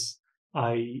this.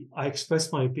 I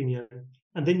express my opinion,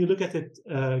 and then you look at it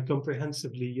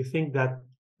comprehensively. You think that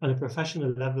on a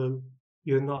professional level,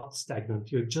 you're not stagnant.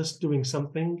 You're just doing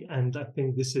something, and I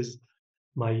think this is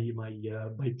my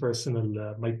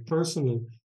personal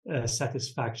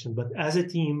satisfaction. But as a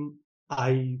team,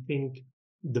 I think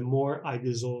the more I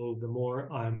dissolve, the more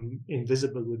I'm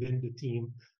invisible within the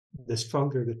team, the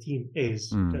stronger the team is.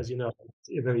 Mm. Because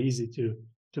it's very easy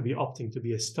to be opting to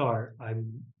be a star. I'm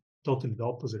totally the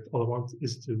opposite. All I want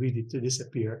is to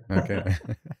disappear. Okay.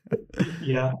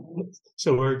 Yeah. So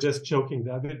we're just joking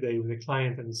the other day with a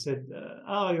client, and he said,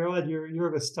 "Oh,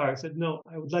 you're the star." I said, "No,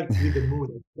 I would like to be the moon.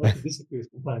 I would like to disappear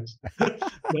sometimes."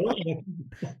 No,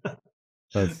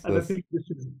 That's and I think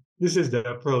this is the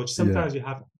approach. yeah. Sometimes you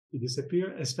have to disappear,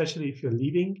 especially if you're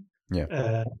leading Yeah.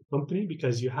 a company,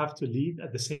 because you have to lead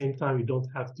at the same time. You don't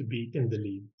have to be in the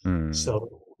lead. Mm. So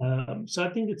I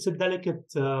think it's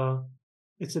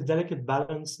a delicate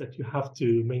balance that you have to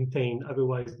maintain.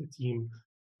 Otherwise, the team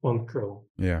won't grow.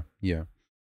 Yeah. Yeah.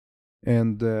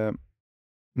 And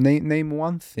name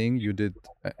one thing you did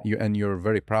you're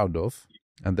very proud of,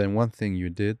 and then one thing you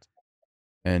did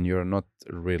and you're not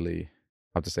really,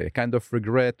 how to say, a kind of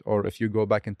regret, or if you go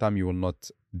back in time you will not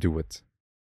do it.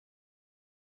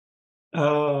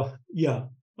 Yeah.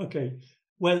 Okay.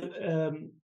 Well,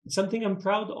 something I'm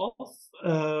proud of.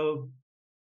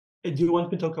 Do you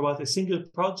want me to talk about a single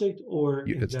project or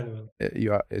You in it's general?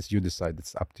 you are, it's you decide,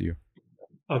 it's up to you.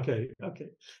 Okay. Okay.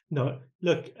 No,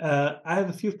 look, I have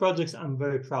a few projects I'm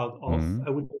very proud of. Mm. I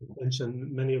wouldn't mention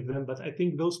many of them, but I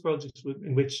think those projects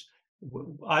in which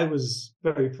I was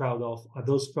very proud of are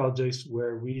those projects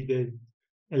where we did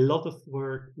a lot of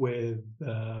work with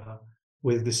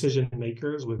decision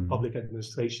makers, with Mm. public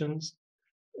administrations,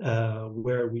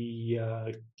 where we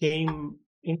came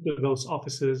into those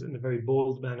offices in a very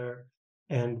bold manner,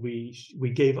 and we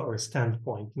gave our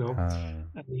standpoint. Ah.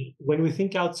 I mean, when we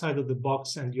think outside of the box,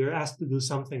 and you're asked to do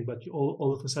something, but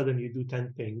all of a sudden you do 10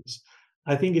 things,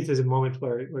 I think it is a moment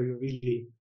where you're really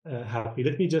happy.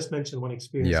 Let me just mention one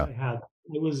experience Yeah. I had.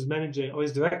 I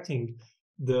was directing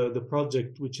the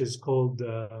project, which is called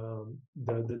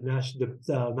the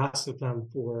master plan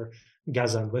for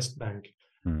Gaza and West Bank.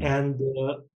 Mm. And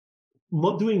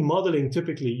doing modeling,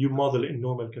 typically you model in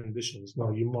normal conditions. Now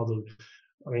you model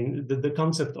I mean, the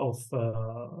concept of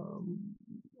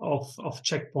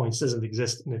checkpoints doesn't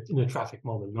exist in a traffic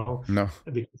model, no, No.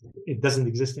 because it doesn't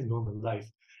exist in normal life.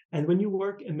 And when you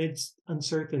work amidst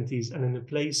uncertainties and in a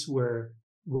place where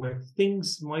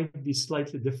things might be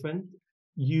slightly different,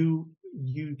 you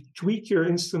tweak your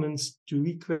instruments to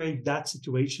recreate that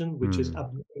situation, which is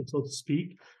abnormal, so to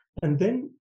speak. And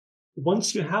then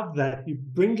once you have that, you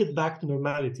bring it back to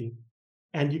normality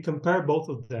and you compare both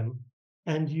of them,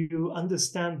 and you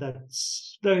understand that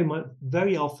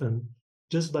very often,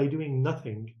 just by doing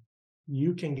nothing,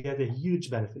 you can get a huge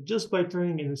benefit just by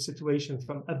turning in a situation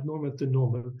from abnormal to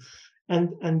normal,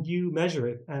 and you measure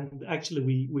it. And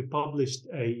actually, we published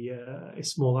a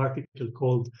small article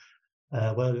called,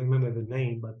 well, I don't remember the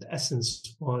name, but the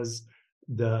essence was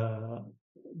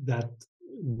that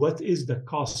what is the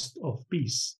cost of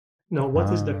peace? Now,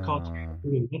 what is the cost of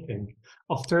doing nothing,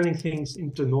 of turning things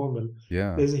into normal?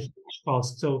 Yeah. There's a huge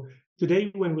cost. So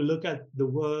today, when we look at the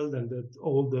world and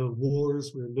all the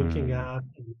wars we're looking at,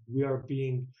 we are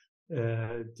being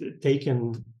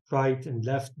taken right and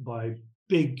left by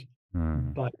big,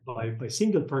 by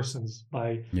single persons,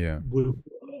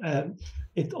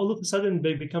 it all of a sudden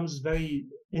becomes very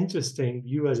interesting,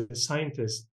 you as a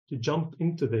scientist, to jump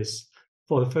into this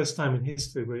for the first time in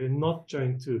history, where you're not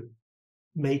trying to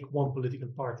make one political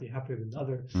party happier than the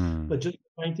other, but just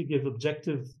trying to give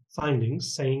objective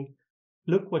findings, saying,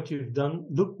 look what you've done,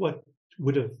 look what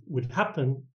would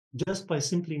happen just by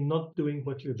simply not doing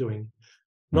what you're doing,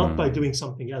 not by doing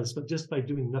something else, but just by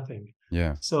doing nothing.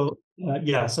 Yeah. So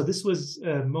so this was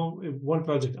one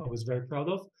project I was very proud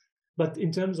of. But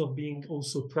in terms of being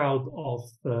also proud of,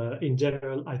 in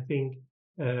general, I think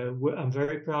I'm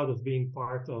very proud of being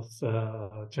part of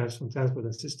Transform Transport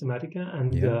and Systematica,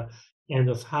 and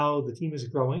of how the team is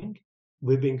growing.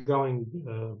 We've been growing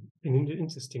in an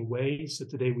interesting way. So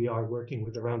today we are working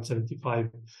with around 75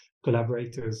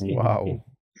 collaborators. Wow.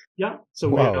 So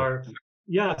we are.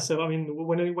 Yeah. So I mean,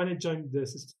 when I joined the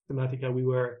Systematica, we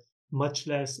were much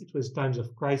less. It was times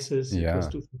of crisis. It was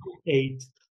 2008.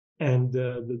 And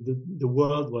the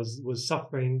world was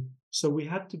suffering, so we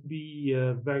had to be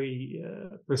very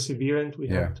perseverant. We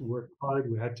had to work hard.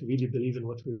 We had to really believe in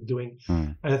what we were doing.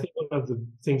 And I think one of the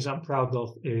things I'm proud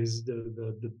of is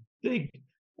the big,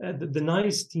 the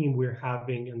nice team we're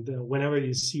having. And whenever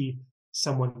you see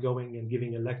someone going and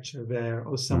giving a lecture there,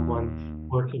 or someone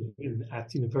working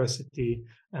at university,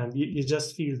 and you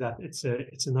just feel that it's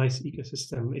a nice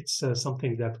ecosystem. It's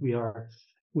something that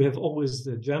we have always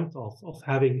dreamt of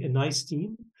having a nice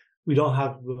team. We don't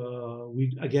have,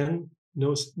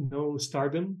 no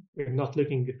stardom. We're not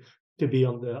looking to be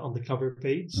on the cover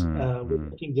page. We're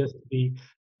looking just to be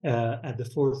at the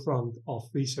forefront of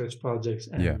research projects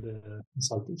and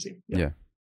consultancy.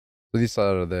 So these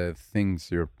are the things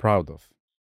you're proud of.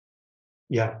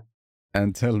 Yeah.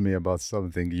 And tell me about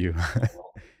something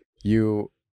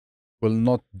you will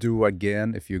not do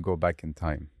again if you go back in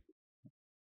time,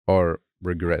 or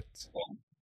regret.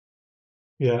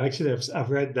 Yeah, actually, I've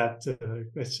read that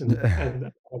question and I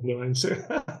have no answer.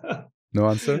 No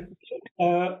answer?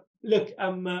 Look,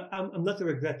 I'm not a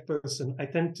regret person. I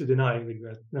tend to deny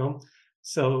regret. No,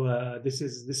 so this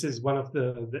is one of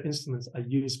the instruments I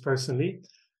use personally.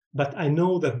 But I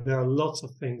know that there are lots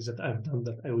of things that I've done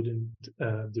that I wouldn't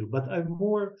do. But I'm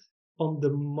more on the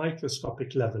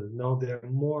microscopic level. Now they're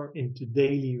more into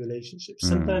daily relationships.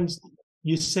 Sometimes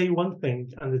you say one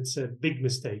thing and it's a big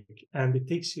mistake, and it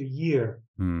takes you a year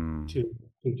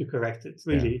to correct it.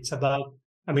 Really, it's about.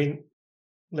 I mean,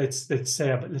 let's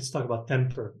talk about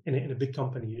temper in a big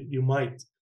company. You might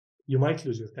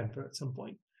lose your temper at some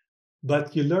point,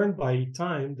 but you learn by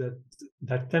time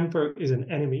that temper is an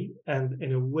enemy, and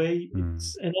in a way,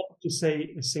 it's enough to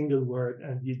say a single word,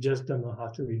 and you just don't know how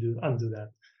to undo that.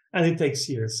 And it takes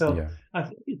years. So I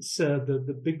think it's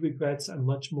the big regrets are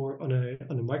much more on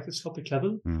a microscopic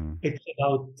level. It's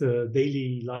about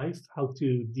daily life, how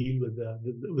to deal with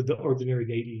the ordinary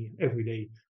daily everyday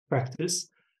practice.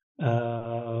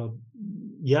 But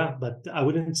I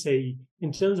wouldn't say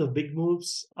in terms of big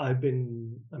moves. I've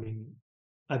been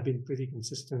pretty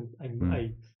consistent.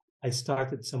 I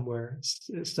started somewhere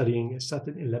studying. I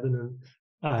started in Lebanon.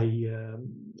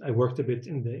 I worked a bit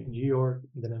in New York,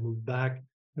 and then I moved back.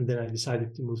 And then I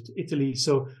decided to move to Italy.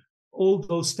 So all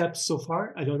those steps so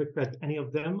far, I don't regret any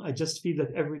of them. I just feel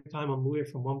that every time I'm moving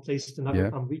from one place to another,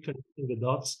 I'm reconnecting the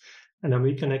dots, and I'm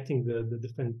reconnecting the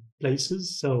different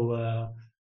places. So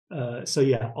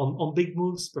on big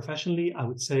moves professionally, I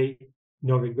would say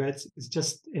no regrets. It's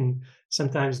just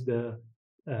sometimes this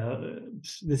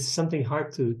is something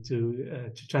hard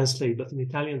to translate, but in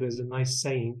Italian there's a nice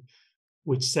saying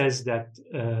which says that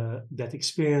that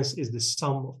experience is the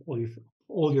sum of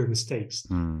all your mistakes.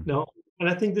 No, and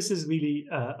I think this is really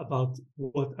about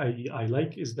what I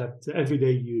like, is that every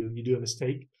day you do a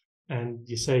mistake and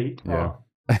you say, Yeah.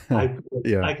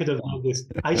 I could have done this.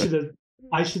 I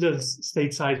should have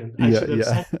stayed silent. I Yeah, should have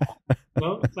yeah. said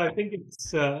no. So I think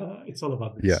it's all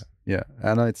about Yeah, this. yeah.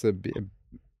 And it's a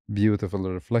beautiful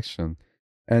reflection.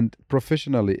 And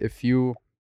professionally, if you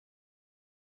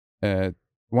uh,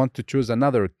 want to choose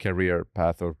another career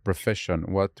path or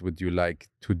profession, what would you like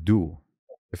to do,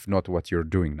 if not what you're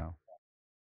doing now?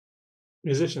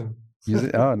 Musician.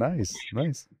 Music. Oh, nice,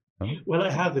 nice. Oh, Well,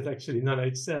 I have it actually. No,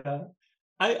 it's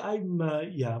I'm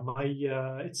yeah, my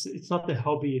it's not a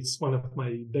hobby. It's one of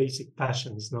my basic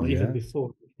passions. No, even yeah.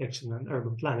 before architecture and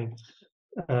urban planning.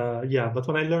 Yeah, but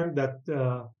when I learned that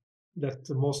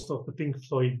most of the Pink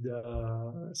Floyd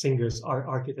singers are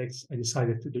architects, I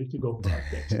decided to go for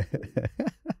architecture.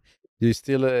 Do you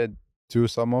still do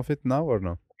some of it now or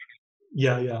no?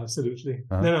 Yeah, absolutely.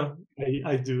 Uh-huh. No,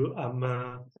 I do.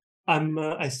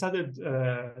 I started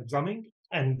drumming,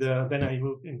 and then I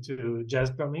moved into jazz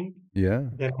drumming. Yeah.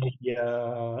 Then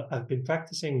I've been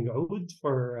practicing oud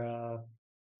for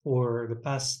the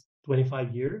past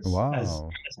 25 years as Wow.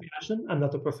 a passion. I'm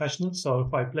not a professional, so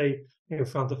if I play in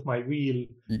front of my real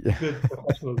Yeah. good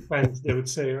professional friends, they would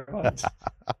say, "Right,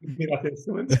 give me that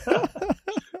instrument."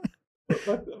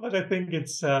 But I think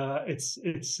it's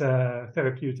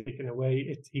therapeutic in a way.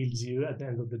 It heals you at the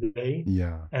end of the day,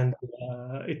 Yeah. and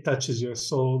it touches your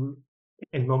soul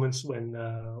in moments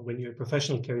when your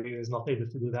professional career is not able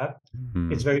to do that.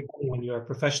 It's Mhm. very funny when you're a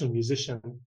professional musician,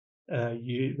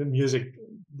 the music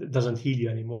doesn't heal you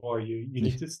anymore. You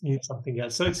need something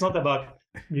else. So it's not about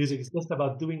music. It's just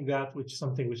about doing that, which is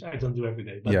something which I don't do every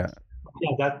day. But Yeah.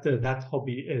 yeah, that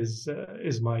hobby is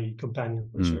my companion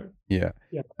for Mm. sure. Yeah.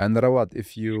 Yeah. And Rawad, if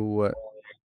you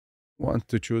want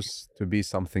to choose to be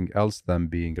something else than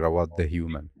being Rawad the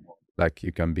human, like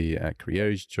you can be a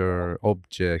creature,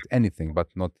 object, anything, but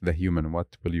not the human,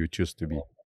 what will you choose to be?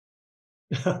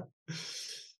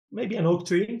 Maybe an oak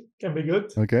tree can be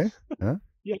good. Okay. Huh?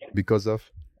 Yeah. Because of?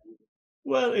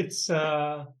 Well,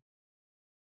 yeah,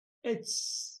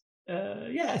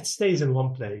 it stays in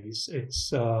one place.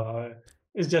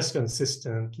 It's just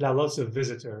consistent. There are lots of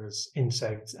visitors,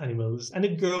 insects, animals, and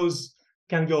it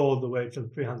can go all the way till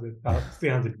 300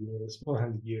 years,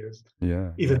 400 years,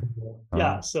 Yeah, even yeah. more. Ah.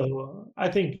 Yeah, so I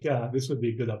think this would be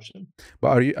a good option. But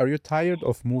are you tired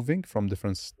of moving from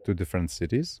to different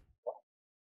cities?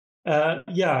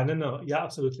 Yeah, no, yeah,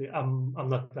 absolutely. I'm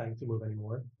not planning to move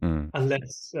anymore, Mm.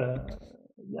 unless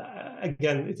yeah,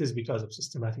 again, it is because of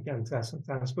systematic and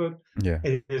transport. Yeah.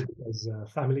 It is because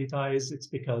family ties. It's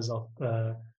because of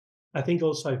I think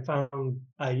also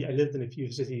I lived in a few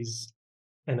cities,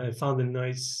 and I found a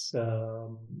nice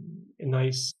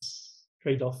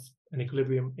trade-off, an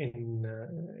equilibrium in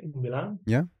Milan,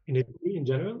 Yeah. in Italy in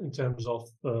general, in terms of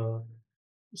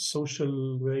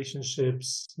social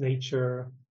relationships,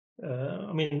 nature.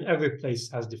 I mean, every place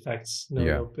has defects.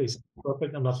 Yeah. No place is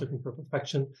perfect. I'm not looking for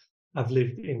perfection. I've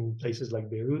lived in places like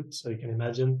Beirut, so you can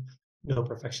imagine no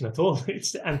perfection at all.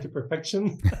 It's the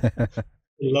anti-perfection.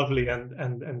 Lovely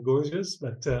and gorgeous,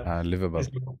 but Livable. it's,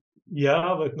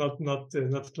 yeah, but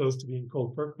not close to being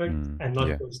called perfect, Mm. and not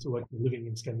Yeah. close to what you're living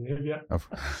in Scandinavia. Of,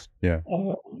 yeah.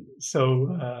 Uh, so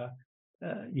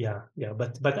yeah,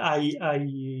 but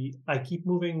I keep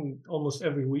moving almost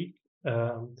every week.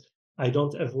 I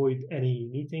don't avoid any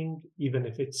meeting, even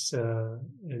if it's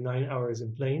 9 hours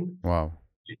in plane. Wow.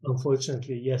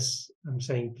 Unfortunately, yes, I'm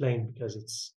saying plane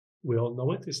because we all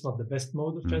know it. It's not the best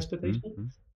mode of Mm. Mm. transportation, Mm.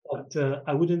 but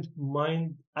I wouldn't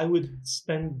mind. I would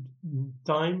spend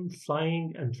time flying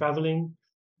and traveling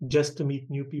just to meet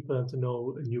new people and to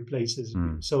know new places.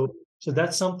 Mm. So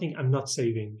that's something I'm not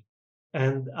saving,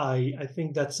 and I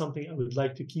think that's something I would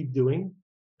like to keep doing.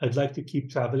 I'd like to keep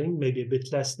traveling, maybe a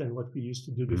bit less than what we used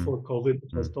to do Mm. before COVID,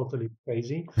 which was Mm. totally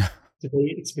crazy. Today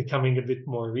it's becoming a bit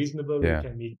more reasonable. We Yeah.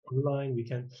 can meet online,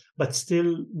 but still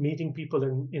meeting people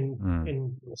Mm. in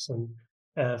person,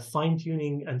 fine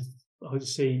tuning and how to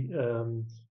say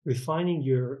refining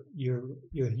your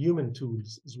human tools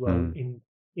as well Mm.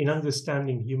 in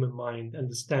understanding human mind,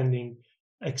 understanding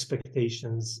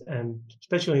expectations, and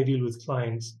especially when you deal with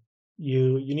clients,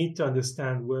 you need to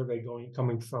understand where they're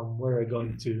coming from, where they're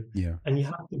going to, Yeah. and you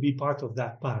have to be part of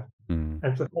that path. Mm.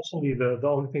 And professionally, the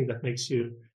only thing that makes you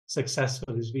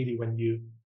successful is really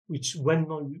it's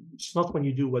not when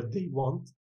you do what they want,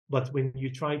 but when you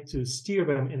try to steer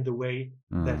them in the way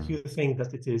that Mm. you think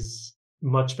that it is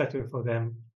much better for them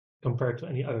compared to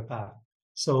any other path.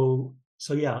 So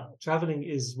yeah, traveling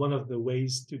is one of the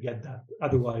ways to get that.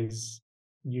 Otherwise,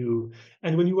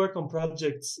 And when you work on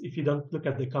projects, if you don't look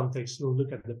at the context, you don't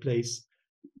look at the place,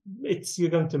 you're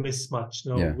going to miss much.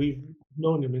 No, Yeah. we've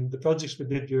known, I mean, the projects we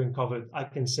did during COVID, I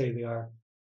can say they are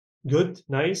good,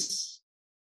 nice,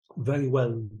 very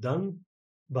well done,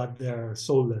 but they're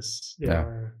soulless.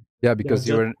 Yeah. They're Because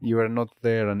just, you were not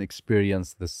there and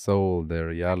experienced the soul, the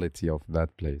reality of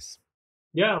that place.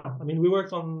 yeah. I mean, we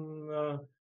worked on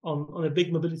a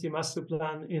big mobility master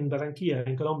plan in Barranquilla,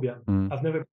 in Colombia. I've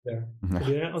never been there. To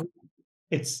be honest,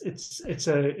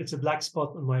 it's a black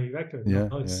spot on my record.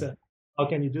 No, it's how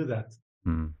can you do that?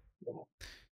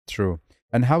 True.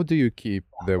 And how do you keep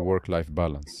the work-life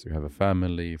balance? You have a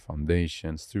family,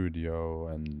 foundation, studio,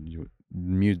 and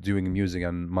you doing music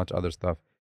and much other stuff.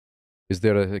 Is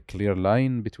there a clear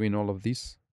line between all of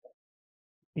these?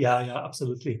 Yeah,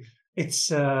 absolutely. It's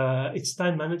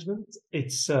time management.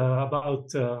 It's about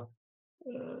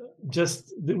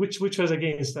which was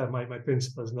against my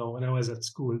principles. No, when I was at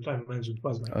school, time management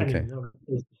was my enemy. No?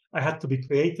 I had to be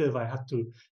creative. I had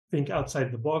to think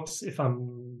outside the box. If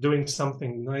I'm doing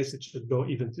something nice, it should go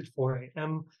even to 4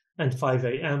 a.m. and 5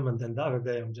 a.m. And then the other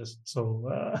day I'm just so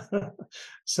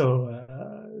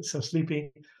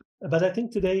sleepy. But I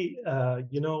think today,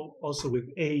 also with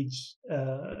age,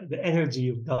 the energy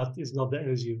you've got is not the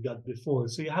energy you've got before.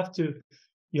 So you have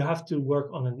to work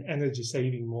on an energy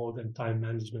saving mode and time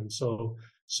management.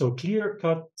 So clear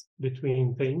cut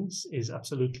between things is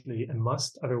absolutely a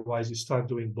must. Otherwise, you start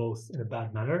doing both in a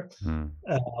bad manner.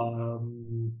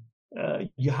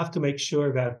 You have to make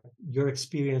sure that your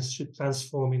experience should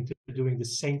transform into doing the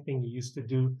same thing you used to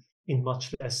do in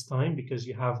much less time, because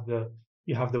you have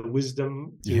the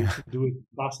wisdom to do it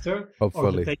faster, hopefully,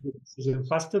 or to take the decision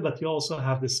faster, but you also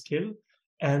have the skill.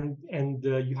 And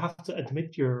you have to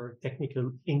admit your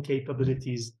technical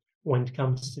incapabilities when it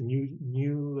comes to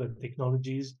new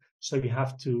technologies. So you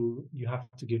have to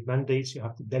give mandates. You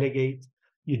have to delegate.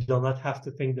 You do not have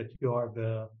to think that you are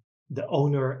the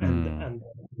owner and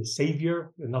the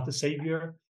savior. You're not the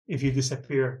savior. If you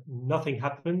disappear, nothing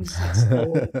happens. It's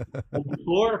all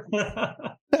before.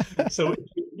 So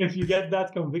if you get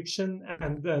that conviction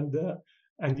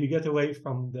and you get away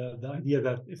from the idea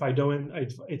that if I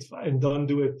don't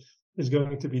do it, it's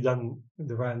going to be done in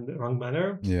the wrong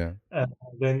manner.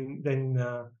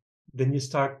 Then you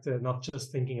start not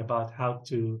just thinking about how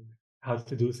to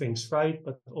do things right,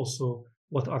 but also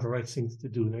what are the right things to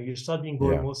do. Now you start being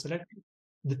more selective.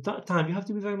 The time, you have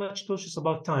to be very much cautious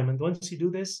about time, and once you do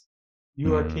this,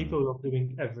 you are capable of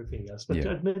doing everything else. But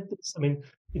to admit this, I mean,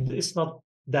 it's not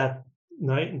that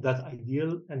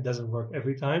ideal and doesn't work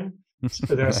every time.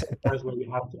 So there are some times where you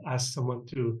have to ask someone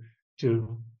to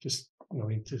just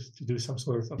to do some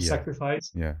sort of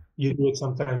sacrifice. You do it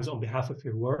sometimes on behalf of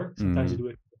your work. Sometimes you do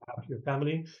it on behalf of your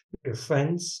family, your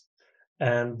friends.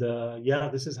 And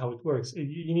this is how it works.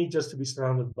 You need just to be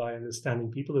surrounded by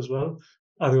understanding people as well.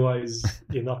 Otherwise,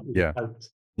 you're not out.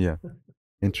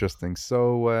 Interesting.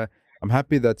 So I'm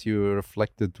happy that you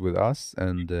reflected with us,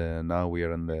 and now we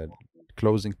are in the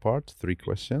closing part. 3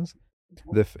 questions.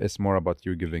 This is more about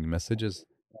you giving messages.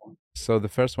 So the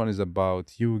first one is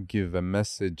about you give a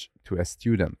message to a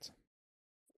student.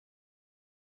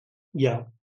 Yeah.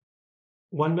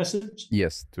 One message?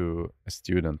 Yes, to a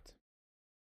student.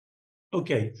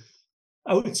 Okay.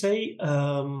 I would say...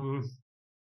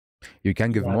 you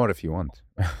can give more if you want.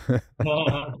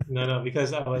 No,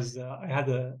 because I had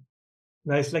a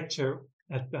nice lecture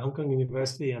at the Hong Kong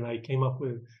University, and I came up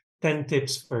with 10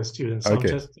 tips for students. So I'm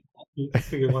just to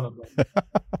figure one of them.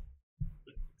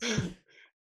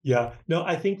 No,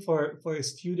 I think for a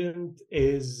student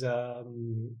is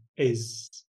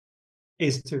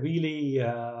to really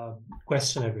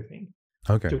question everything.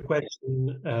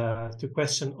 To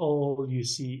question all you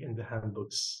see in the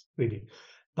handbooks, really.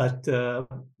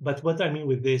 But what I mean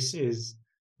with this is,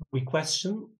 we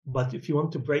question, but if you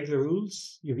want to break the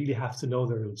rules, you really have to know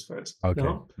the rules first.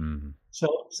 No?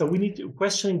 So we need to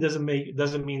questioning doesn't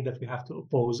mean that we have to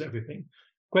oppose everything.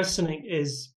 Questioning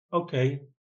is okay.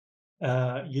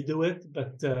 You do it,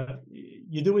 but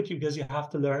you do it because you have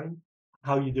to learn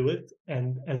how you do it,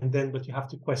 and then but you have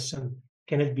to question: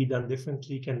 can it be done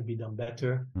differently? Can it be done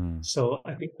better? So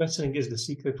I think questioning is the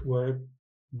secret word,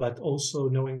 but also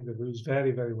knowing the rules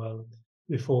very, very well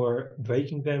before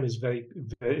breaking them is very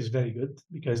good,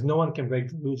 because no one can break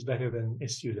the rules better than a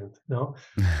student. No.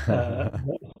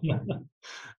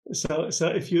 So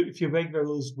if you break the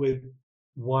rules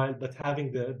but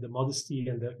having the modesty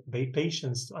and the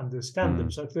patience to understand them.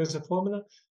 So if there's a formula,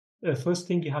 the first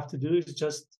thing you have to do is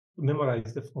just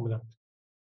memorize the formula,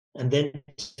 and then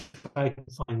try to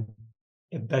find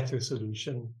a better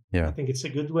solution. I think it's a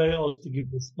good way also to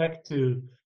give respect to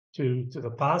to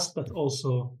the past, but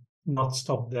also not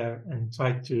stop there and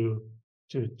try to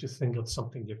think of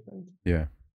something different. Yeah.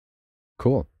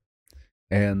 Cool.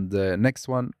 And next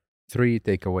one, 3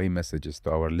 takeaway messages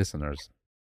to our listeners.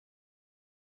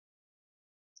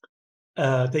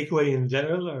 Takeaway in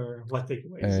general, or what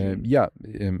takeaways? Yeah,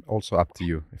 also up to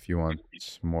you if you want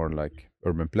more like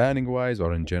urban planning wise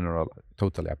or in general,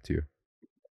 totally up to you.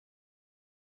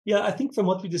 Yeah, I think from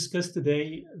what we discussed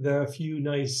today, there are a few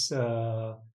nice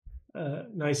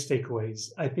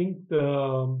takeaways. I think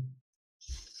the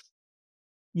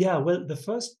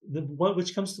one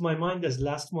which comes to my mind as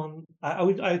last one,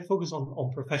 I'd focus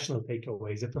on professional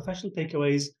takeaways. The professional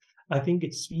takeaways, I think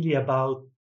it's really about,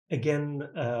 again,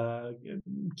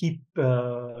 keep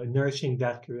nourishing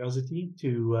that curiosity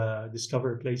to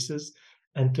discover places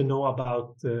and to know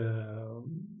about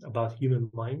human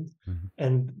mind,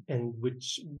 Mhm. and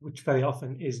which very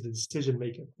often is the decision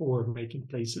maker for making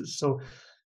places. So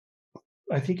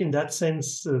I think in that sense,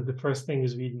 the first thing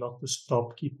is really not to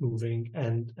stop, keep moving,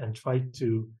 and uh, try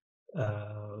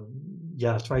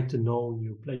to know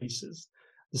new places.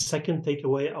 The second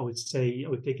takeaway, I would say, I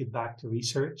would take it back to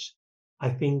research. I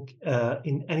think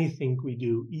in anything we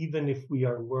do, even if we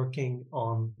are working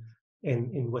on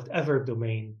in whatever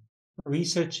domain,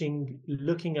 researching,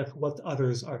 looking at what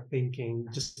others are thinking,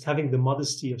 just having the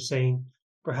modesty of saying,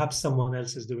 perhaps someone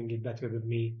else is doing it better than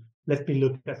me. Let me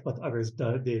look at what others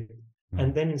did, Mhm.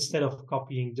 and then instead of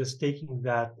copying, just taking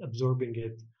that, absorbing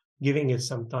it, giving it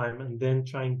some time, and then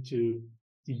trying to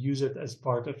use it as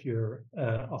part of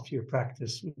your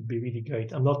practice would be really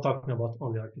great. I'm not talking about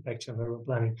only architecture and urban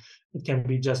planning. It can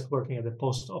be just working at the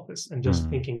post office and just Mm.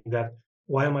 thinking that,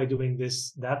 why am I doing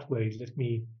this that way?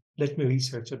 Let me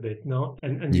research a bit. No, Yeah.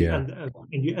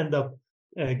 and you end up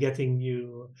getting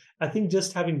new. I think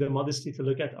just having the modesty to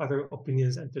look at other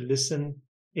opinions and to listen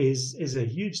is a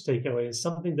huge takeaway. It's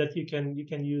something that you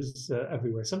can use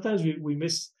everywhere. Sometimes we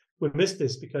miss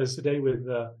this because today with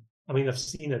I mean, I've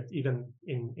seen it even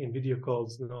in video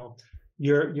calls.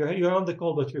 You're on the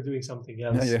call, but you're doing something Yeah,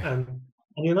 else, yeah. and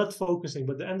you're not focusing.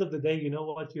 But at the end of the day, you know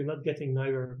what? You're not getting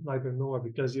neither nor,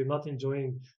 because you're not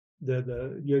enjoying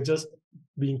you're just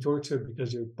being tortured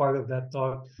because you're part of that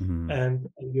talk, Mhm. and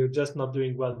you're just not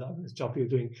doing well the other job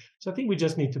you're doing. So I think we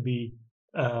just need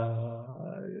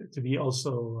uh, to be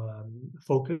also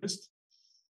focused.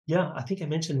 Yeah, I think I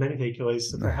mentioned many takeaways,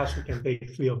 so perhaps we can take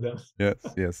 3 of them. Yes,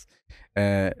 yes.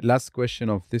 Last question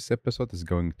of this episode is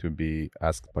going to be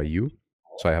asked by you.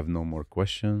 So I have no more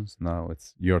questions. Now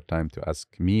it's your time to ask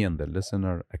me and the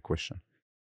listener a question.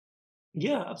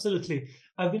 Yeah, absolutely.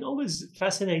 I've been always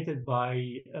fascinated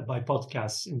by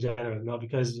podcasts in general now,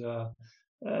 because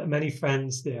many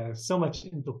friends, they are so much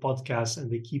into podcasts and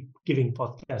they keep giving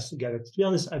podcasts together. To be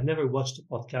honest, I've never watched a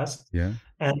podcast, Yeah.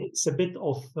 and it's a bit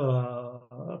of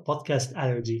podcast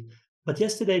allergy. But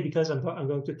yesterday, because I'm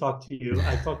going to talk to you,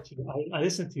 I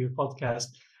listened to your podcast,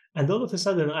 and all of a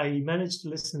sudden, I managed to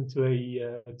listen to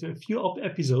a few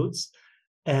episodes,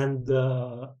 and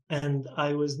I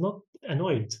was not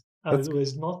annoyed. I That's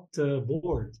was not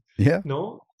bored. yeah. No,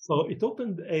 so it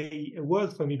opened a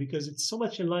world for me, because it's so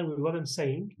much in line with what I'm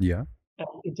saying Yeah.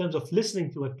 in terms of listening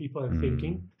to what people are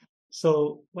thinking. Mm. So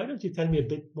why don't you tell me a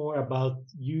bit more about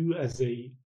you as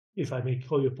a, if I may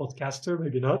call you a podcaster,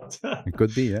 maybe not, It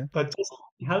could be, yeah. but just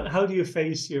how do you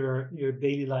face your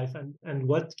daily life, and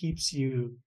what keeps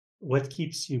you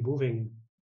moving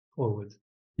forward?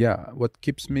 Yeah, what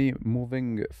keeps me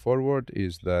moving forward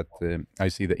is that I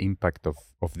see the impact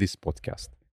of this podcast.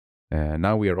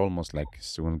 Now we are almost like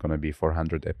soon gonna be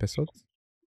 400 episodes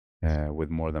with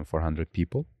more than 400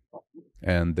 people.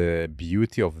 And the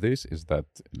beauty of this is that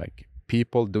like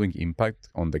people doing impact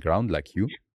on the ground, like you,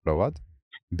 Rawad,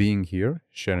 being here,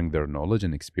 sharing their knowledge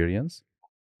and experience.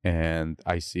 And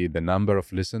I see the number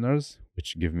of listeners,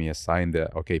 which give me a sign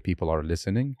that, okay, people are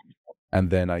listening. And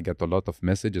then I get a lot of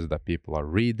messages that people are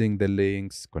reading the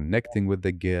links, connecting with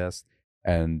the guest,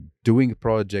 and doing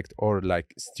project, or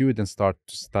like students start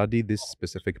to study this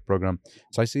specific program.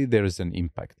 So I see there is an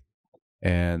impact,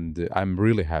 and I'm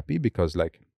really happy because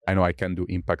like I know I can do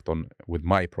impact on with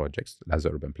my projects as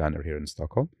an urban planner here in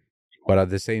Stockholm, but at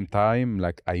the same time,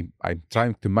 like I'm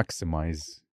trying to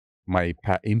maximize my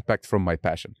impact from my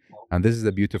passion, and this is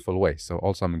a beautiful way. So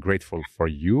also I'm grateful for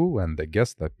you and the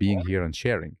guests that being here and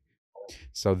sharing.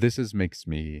 So this is makes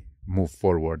me move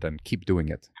forward and keep doing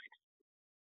it.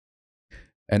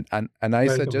 And I Very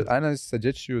suggest good. and I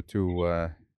suggest you to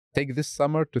take this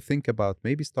summer to think about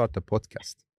maybe start a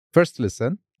podcast. First,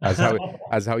 listen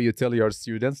as how you tell your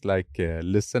students, like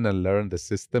listen and learn the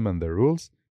system and the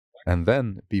rules, and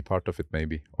then be part of it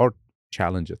maybe or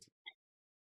challenge it.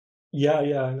 Yeah,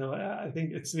 I know. I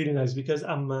think it's really nice because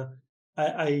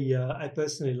I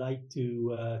personally like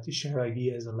to share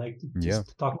ideas. I like to Yeah.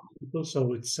 just talk to people.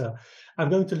 So it's I'm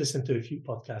going to listen to a few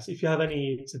podcasts. If you have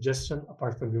any suggestion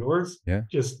apart from yours, Yeah.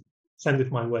 just send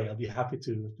it my way. I'll be happy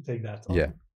to take that Yeah,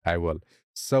 on. I will.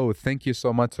 So thank you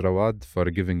so much, Rawad, for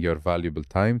giving your valuable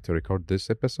time to record this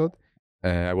episode.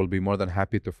 I will be more than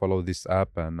happy to follow this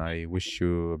app, and I wish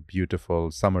you a beautiful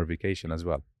summer vacation as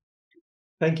well.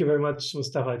 Thank you very much,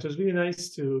 Mustafa. It was really nice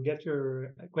to get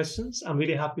your questions. I'm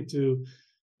really happy to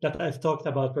that I've talked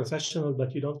about professional,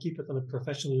 but you don't keep it on a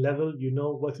professional level. You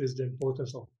know what is the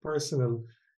importance of personal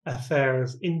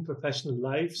affairs in professional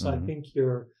life. So I Hmm. think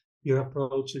your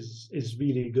approach is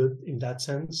really good in that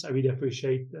sense. I really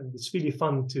appreciate, and it's really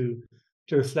fun to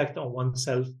reflect on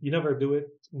oneself. You never do it.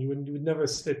 You would never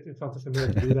sit in front of a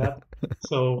mirror to do that.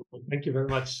 So thank you very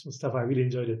much, Mustafa. I really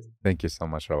enjoyed it. Thank you so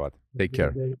much, Rawad. Have Take a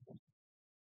good care. day.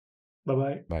 Bye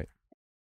bye. Bye.